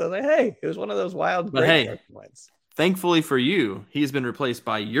 points. I was like, hey, it was one of those wild. But hey, thankfully for you, he's been replaced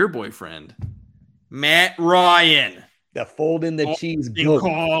by your boyfriend, Matt Ryan. The fold in the cheese goat.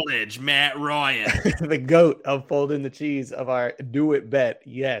 College, Matt Ryan. The goat of fold in the cheese of our do it bet.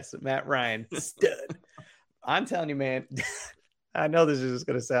 Yes, Matt Ryan, stud. I'm telling you, man. I know this is just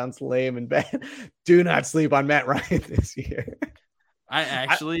going to sound lame and bad. Do not sleep on Matt Ryan this year. I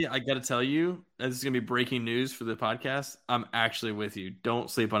got to tell you, this is going to be breaking news for the podcast. I'm actually with you. Don't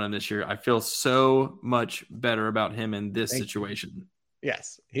sleep on him this year. I feel so much better about him in this situation.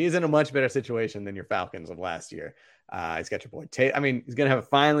 Yes, he's in a much better situation than your Falcons of last year. He's got your boy Tate. I mean, he's going to have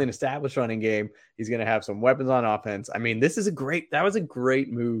finally an established running game. He's going to have some weapons on offense. I mean, that was a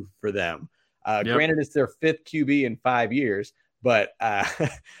great move for them. Granted, it's their 5th QB in 5 years. But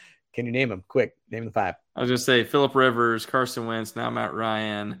can you name them? Quick, name the 5. I was going to say Phillip Rivers, Carson Wentz, now Matt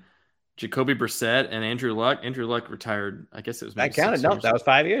Ryan, Jacoby Brissett, and Andrew Luck. Andrew Luck retired. I guess it was that counted. No, that was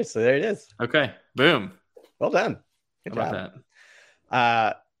 5 years. So there it is. Okay, boom. Well done. Good job. About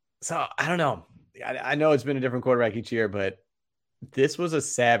that? So I don't know. I know it's been a different quarterback each year, but this was a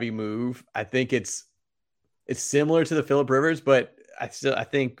savvy move. I think it's similar to the Phillip Rivers, but I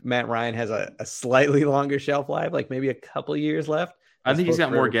think Matt Ryan has a slightly longer shelf life, like maybe a couple years left. I think he's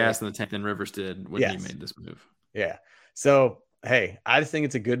got more gas in the tank than Rivers did when he made this move. Yeah. So, hey, I just think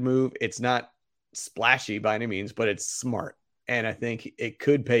it's a good move. It's not splashy by any means, but it's smart. And I think it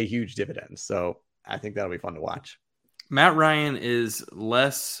could pay huge dividends. So I think that'll be fun to watch. Matt Ryan is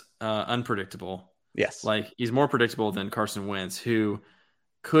less unpredictable. Yes. Like, he's more predictable than Carson Wentz, who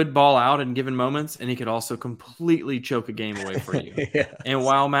could ball out in given moments, and he could also completely choke a game away for you. Yes. And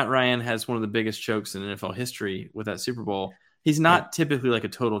while Matt Ryan has one of the biggest chokes in NFL history with that Super Bowl, he's not typically like a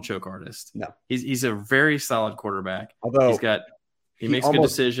total choke artist. No. He's a very solid quarterback. Although he makes good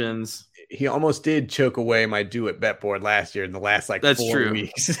decisions. He almost did choke away my do it bet board last year in the last like That's 4 true.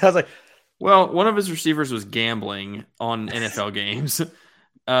 weeks. I was like, well, one of his receivers was gambling on NFL games.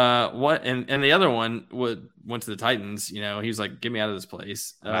 And the other one went to the Titans. You know, he was like, "Get me out of this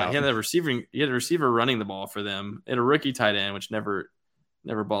place." Wow. He had a receiver running the ball for them. He had a rookie tight end, which never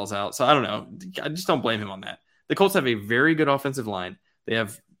balls out. So I don't know. I just don't blame him on that. The Colts have a very good offensive line. They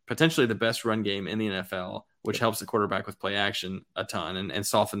have potentially the best run game in the NFL, which helps the quarterback with play action a ton and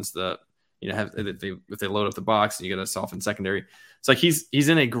softens the, if they load up the box and you get a softened secondary. It's like he's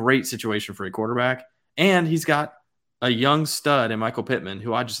in a great situation for a quarterback, and he's got a young stud in Michael Pittman,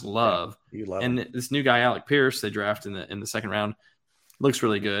 who I just love. You love and him. This new guy, Alec Pierce, they draft in the second round, looks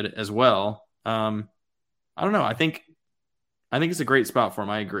really good as well. I don't know. I think it's a great spot for him.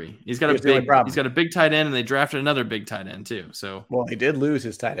 I agree. He's got a big tight end, and they drafted another big tight end too. So, well, he did lose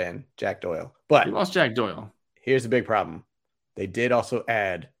his tight end, Jack Doyle, but he lost Jack Doyle. Here's the big problem: they did also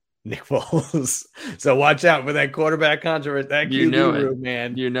add Nick Foles. So watch out for that quarterback controversy. That QB room,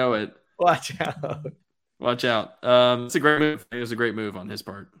 man. You know it. Watch out. Watch out. It's a great move. It was a great move on his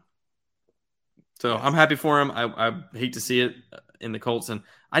part. So I'm happy for him. I hate to see it in the Colts, and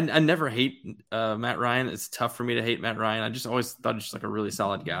I never hate Matt Ryan. It's tough for me to hate Matt Ryan. I just always thought he's just like a really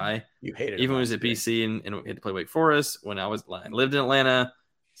solid guy. You hated him even when he was at BC and had to play Wake Forest. When I lived in Atlanta,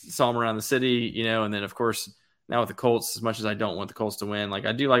 saw him around the city, and then of course now with the Colts. As much as I don't want the Colts to win, like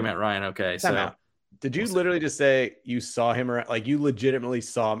I do like Matt Ryan. Okay, so did you literally just say you saw him around? Like you legitimately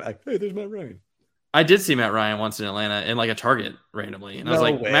saw him? Like, hey, there's Matt Ryan. I did see Matt Ryan once in Atlanta in like a Target randomly. And I was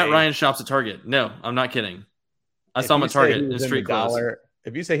like, way. Matt Ryan shops at Target. No, I'm not kidding. I saw him at Target in street clothes.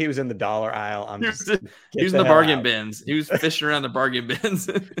 If you say he was in the dollar aisle, he was in the bargain bins. He was fishing around the bargain bins.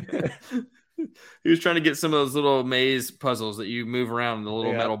 He was trying to get some of those little maze puzzles that you move around and the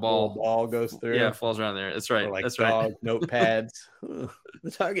little metal ball. The ball goes through. Yeah, falls around there. That's right. Like that's dog right. Notepads.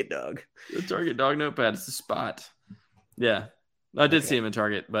 The Target dog. The Target dog notepad. It's the spot. Yeah. I did see him in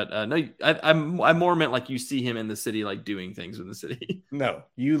Target, but no, I more meant like you see him in the city, like doing things in the city. No,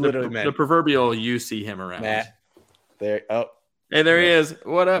 you literally meant the proverbial you see him around. Matt, there. Oh, hey, there he is.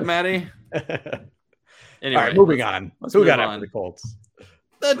 What up, Matty? Anyway, All right, moving on. Who got after the Colts?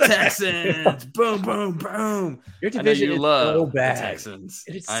 The Texans. Boom, boom, boom. Your division is so bad. The Texans.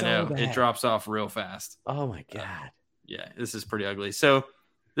 It is I know. It drops off real fast. Oh my god. Yeah, this is pretty ugly. So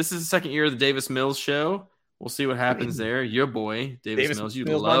this is the second year of the Davis Mills show. We'll see what happens there. Your boy, Davis Mills. You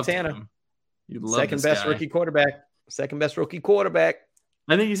love him. You love second best rookie quarterback. Second best rookie quarterback.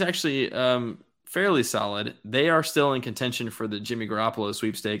 I think he's actually fairly solid. They are still in contention for the Jimmy Garoppolo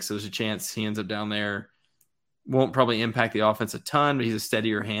sweepstakes. So there's a chance he ends up down there. Won't probably impact the offense a ton, but he's a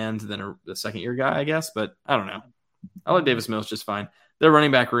steadier hand than the second-year guy, I guess. But I don't know. I like Davis Mills just fine. Their running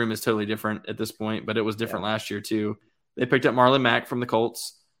back room is totally different at this point, but it was different last year too. They picked up Marlon Mack from the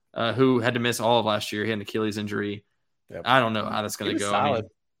Colts. Who had to miss all of last year. He had an Achilles injury. Yep. I don't know how that's going to go.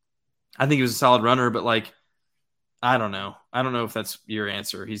 I think he was a solid runner, but like, I don't know. I don't know if that's your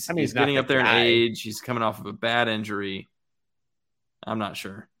answer. He's getting up there in age. He's coming off of a bad injury. I'm not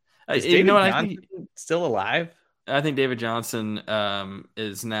sure. Is David Johnson still alive? I think David Johnson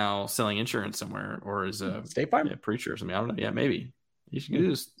is now selling insurance somewhere, or is a State Farm preacher or something. I don't know. Yeah, maybe. You should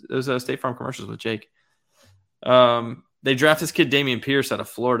do those State Farm commercials with Jake. They draft this kid Damian Pierce out of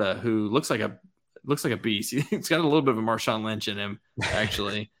Florida, who looks like a beast. He's got a little bit of a Marshawn Lynch in him,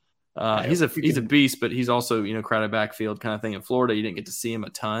 actually. He's a beast, but he's also crowded backfield kind of thing. In Florida, you didn't get to see him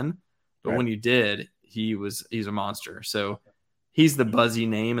a ton, but when you did, he's a monster. So he's the buzzy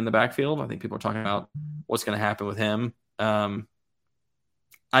name in the backfield. I think people are talking about what's going to happen with him.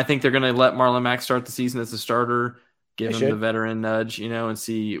 I think they're going to let Marlon Mack start the season as a starter, give him the veteran nudge, and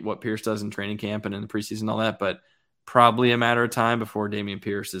see what Pierce does in training camp and in the preseason and all that. But probably a matter of time before Damian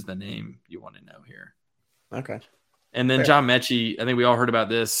Pierce is the name you want to know here. Okay. And then John Mechie, I think we all heard about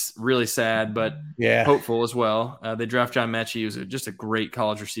this. Really sad, but hopeful as well. They draft John Mechie. He was just a great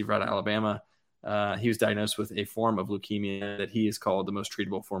college receiver out of Alabama. He was diagnosed with a form of leukemia that he is called the most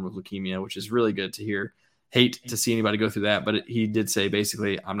treatable form of leukemia, which is really good to hear. Hate to see anybody go through that, but he did say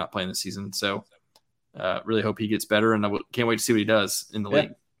basically, I'm not playing this season. So really hope he gets better, and I can't wait to see what he does in the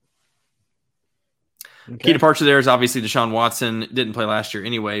league. Okay. Key departure there is obviously Deshaun Watson. Didn't play last year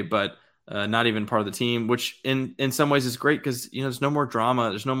anyway, but not even part of the team, which in some ways is great because there's no more drama.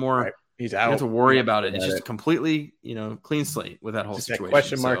 There's no more he's out. You don't have to worry about it. It's just completely clean slate with that whole situation. That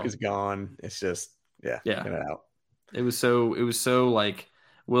question mark is gone. It's just Yeah. Yeah. Get it out. It was so like,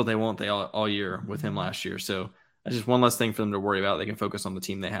 will they, won't they all year with him last year. So that's just one less thing for them to worry about. They can focus on the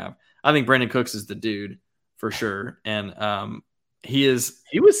team they have. I think Brandon Cooks is the dude for sure. And he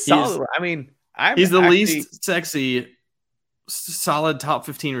was solid. I mean, he's the least sexy, solid top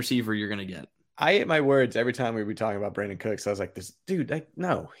 15 receiver you're going to get. I ate my words every time we were talking about Brandon Cooks. I was like, this dude, like,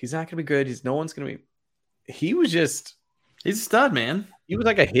 no, he's not going to be good. No one's going to be. He's a stud, man. He was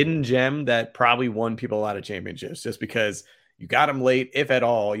like a hidden gem that probably won people a lot of championships just because you got him late, if at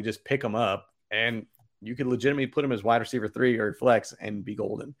all. You just pick him up and you could legitimately put him as wide receiver 3 or flex and be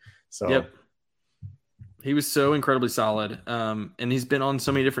golden. So, yep. He was so incredibly solid. And he's been on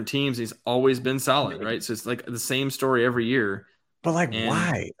so many different teams. He's always been solid, right? So it's like the same story every year. But like,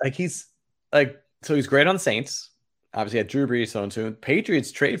 why? Like, he's like, so he's great on the Saints. Obviously, had Drew Brees on to him.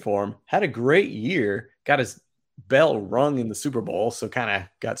 Patriots trade for him. Had a great year. Got his bell rung in the Super Bowl. So kind of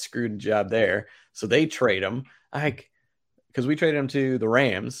got screwed in the job there. So they trade him. Because we traded him to the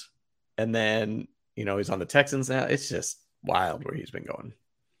Rams. And then, he's on the Texans now. It's just wild where he's been going.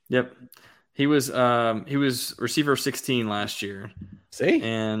 Yep. He was receiver 16 last year. See?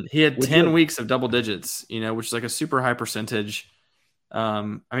 And he had 10 weeks of double digits, which is like a super high percentage. I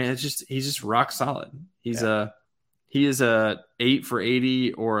mean, he's just rock solid. He is a 8 for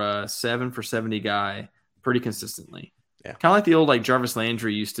 80 or a 7 for 70 guy pretty consistently. Yeah. Kind of like the old like Jarvis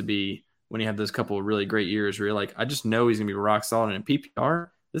Landry used to be when he had those couple of really great years where you're like, I just know he's gonna be rock solid in PPR.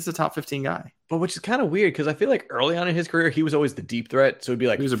 This is a top 15 guy. But which is kind of weird because I feel like early on in his career, he was always the deep threat. So it'd be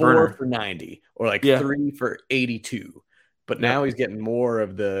like 4 for 90 or like 3 for 82. But now he's getting more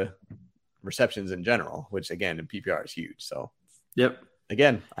of the receptions in general, which again in PPR is huge. So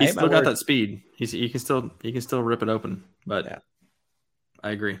again, he's still got that speed. He can still rip it open. But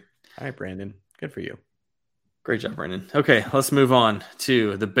I agree. All right, Brandon. Good for you. Great job, Brandon. Okay, let's move on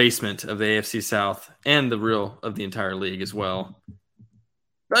to the basement of the AFC South and the real of the entire league as well.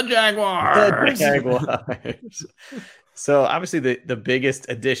 The Jaguars. So obviously the biggest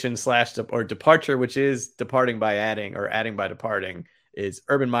addition / departure, which is departing by adding or adding by departing, is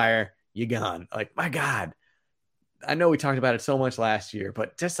Urban Meyer. You gone. Like, my God. I know we talked about it so much last year,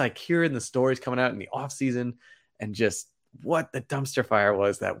 but just like hearing the stories coming out in the offseason and just what the dumpster fire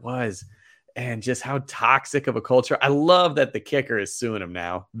was, and just how toxic of a culture. I love that the kicker is suing him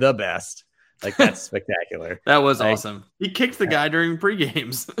now. The best. Like, that's spectacular. That was awesome. He kicked the guy during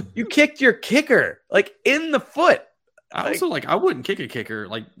pre-games. You kicked your kicker, like, in the foot. I wouldn't kick a kicker.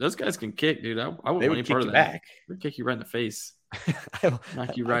 Like, those guys can kick, dude. I wouldn't want any part of that. They'd kick you right in the face.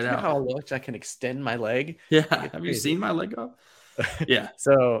 Knock you right out. How much I can extend my leg. Yeah. Have you seen my leg up? Yeah.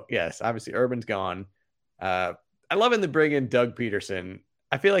 So, yes, obviously Urban's gone. I love in the bring in Doug Peterson.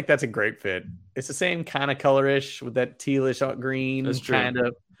 I feel like that's a great fit. It's the same kind of colorish with that tealish green. That's true. Kind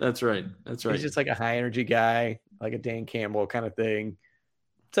of. That's right. He's just like a high energy guy, like a Dan Campbell kind of thing.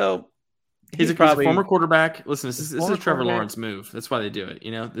 So he's a former quarterback. Listen, this is a Trevor Lawrence move. That's why they do it.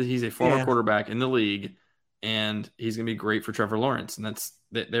 He's a former quarterback in the league, and he's going to be great for Trevor Lawrence. And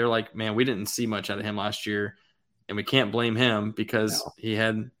they're like, man, we didn't see much out of him last year, and we can't blame him because he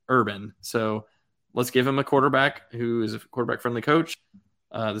had Urban. So let's give him a quarterback who is a quarterback friendly coach.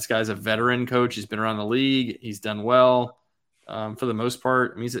 This guy's a veteran coach. He's been around the league. He's done well. For the most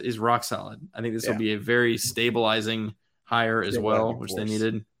part, I mean, he's rock solid. I think this will be a very stabilizing hire as well, which they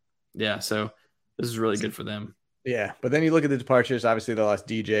needed. Yeah, so this is really good for them. Yeah, but then you look at the departures. Obviously, they lost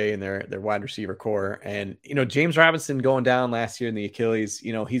DJ and their wide receiver core. And, James Robinson going down last year in the Achilles,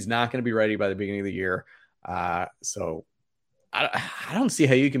 he's not going to be ready by the beginning of the year. So I don't see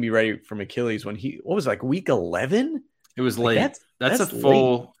how you can be ready from Achilles when week 11? It was late. That's a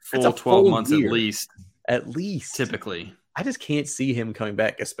full 12 months at least. Typically. I just can't see him coming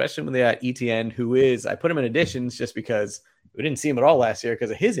back, especially when they got ETN, who is, I put him in additions just because we didn't see him at all last year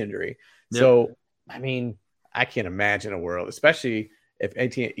because of his injury. Yep. So, I mean, I can't imagine a world, especially if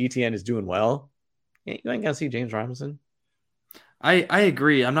ETN is doing well. You ain't going to see James Robinson. I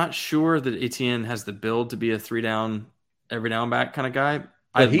agree. I'm not sure that ETN has the build to be a 3-down, every down back kind of guy.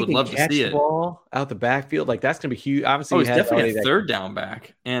 I would love to see it. Ball out the backfield, like that's gonna be huge. Obviously, he's definitely a third down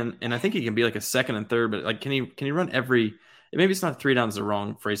back, and I think he can be like a second and third. But like, can he run every? Maybe it's not 3 downs the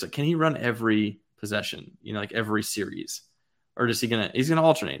wrong phrase. Like, can he run every possession? Like every series, or is he's gonna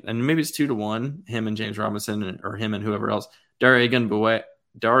alternate? And maybe it's 2-1, him and James Robinson, or him and whoever else. Daria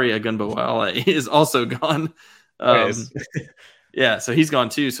Agunbowale is also gone. Yeah, so he's gone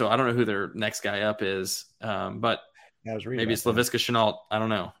too. So I don't know who their next guy up is, but. Maybe it's Laviska Shenault. I don't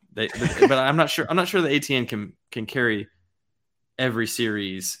know. But I'm not sure. I'm not sure the ATN can carry every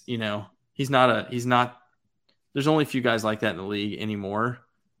series. He's not. There's only a few guys like that in the league anymore.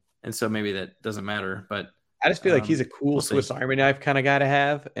 and so maybe that doesn't matter. But I just feel like he's a cool we'll Swiss Army knife kind of guy to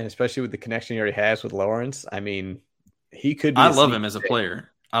have, and especially with the connection he already has with Lawrence. I mean, he could be. I love him as a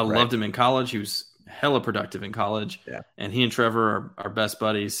player. I loved him in college. He was hella productive in college. Yeah. And he and Trevor are best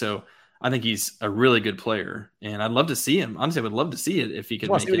buddies. So I think he's a really good player. And I'd love to see him. Honestly, I would love to see it if he could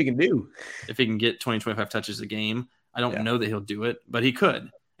see what he can do. If he can get 20, 25 touches a game. I don't know that he'll do it, but he could.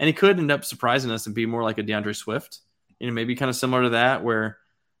 And he could end up surprising us and be more like a DeAndre Swift. You know, maybe kind of similar to that, where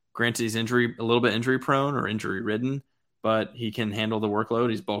granted he's a little bit injury prone or injury ridden, but he can handle the workload.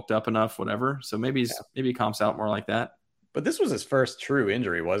 He's bulked up enough, whatever. So maybe he comps out more like that. But this was his first true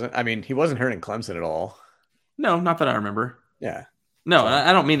injury, wasn't? I mean, he wasn't hurt in Clemson at all. No, not that I remember. Yeah. No,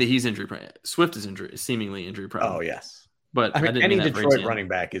 I don't mean that he's injury prone. Swift is seemingly injury prone. Oh, yes. But I mean any Detroit running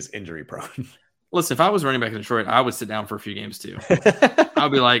back is injury prone. Listen, if I was running back in Detroit, I would sit down for a few games too. I'll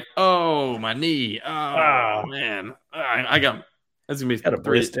be like, oh, my knee. Oh, man. I got that's going to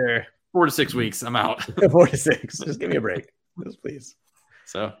be 4 to 6 weeks. I'm out. 4 to 6. Just give me a break. Just please.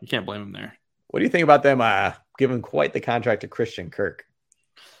 So you can't blame him there. What do you think about them giving quite the contract to Christian Kirk?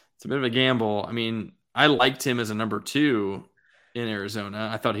 It's a bit of a gamble. I mean, I liked him as a number 2 in Arizona.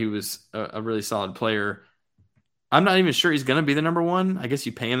 I thought he was a really solid player. I'm not even sure he's going to be the number 1. I guess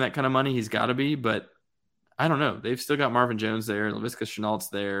you pay him that kind of money, he's got to be. But I don't know. They've still got Marvin Jones there. Laviska Shenault's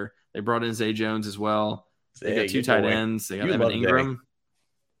there. They brought in Zay Jones as well. They got 2 tight ends. They got Evan Ingram.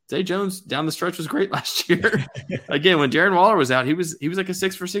 Zay Jones down the stretch was great last year. Again, when Jaron Waller was out, he was like a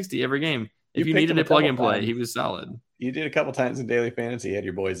 6 for 60 every game. If you needed a plug and play, he was solid. You did a couple times in daily fantasy. You had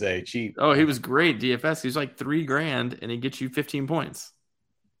your boy Zay cheap. Oh, he was great DFS. He was like $3,000 and he gets you 15 points.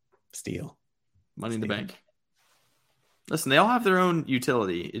 Steal. Money in the bank. Listen, they all have their own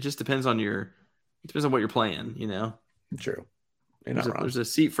utility. It just depends on what you're playing, you know? True. There's a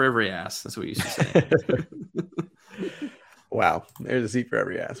seat for every ass. That's what you used to say. Wow. There's a seat for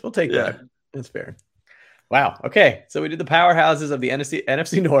every ass. We'll take that. That's fair. Wow. Okay. So we did the powerhouses of the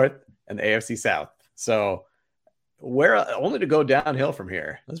NFC North and the AFC South. So we're only to go downhill from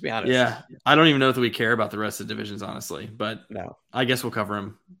here. Let's be honest. Yeah. I don't even know that we care about the rest of the divisions, honestly, but no, I guess we'll cover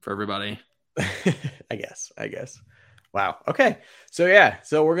them for everybody. I guess. Wow. Okay. So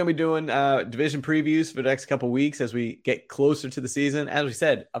we're going to be doing division previews for the next couple of weeks as we get closer to the season. As we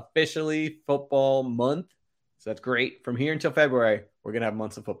said, officially football month. So that's great. From here until February, we're going to have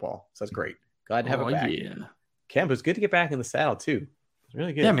months of football. So that's great. Glad to have it back. Yeah. Kemp, it's good to get back in the saddle too. It's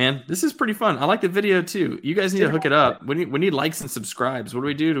really good. Yeah, man. This is pretty fun. I like the video too. You guys need to hook it up. We need likes and subscribes. What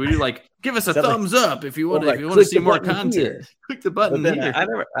do? Do we do give us a thumbs up if you want to see more content. Here. Click the button here.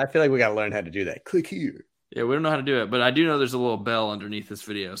 I feel like we got to learn how to do that. Click here. Yeah, we don't know how to do it, but I do know there's a little bell underneath this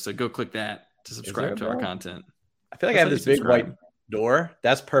video. So go click that to subscribe to our content. I feel like I have this big white door.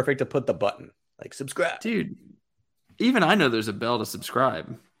 That's perfect to put the button. Like subscribe. Dude, even I know there's a bell to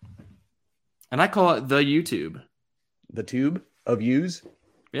subscribe. And I call it the YouTube. The tube of views?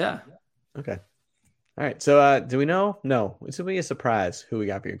 Yeah. Okay. All right. So do we know? No. It's going to be a surprise who we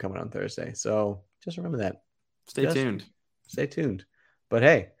got for you coming on Thursday. So just remember that. Stay tuned. Stay tuned. But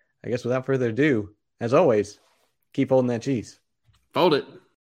hey, I guess without further ado, as always, keep holding that cheese. Fold it.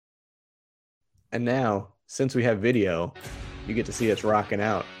 And now, since we have video, you get to see us rocking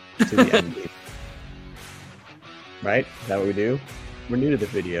out to the end. Right? Is that what we do? We're new to the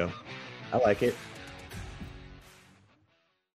video. I like it.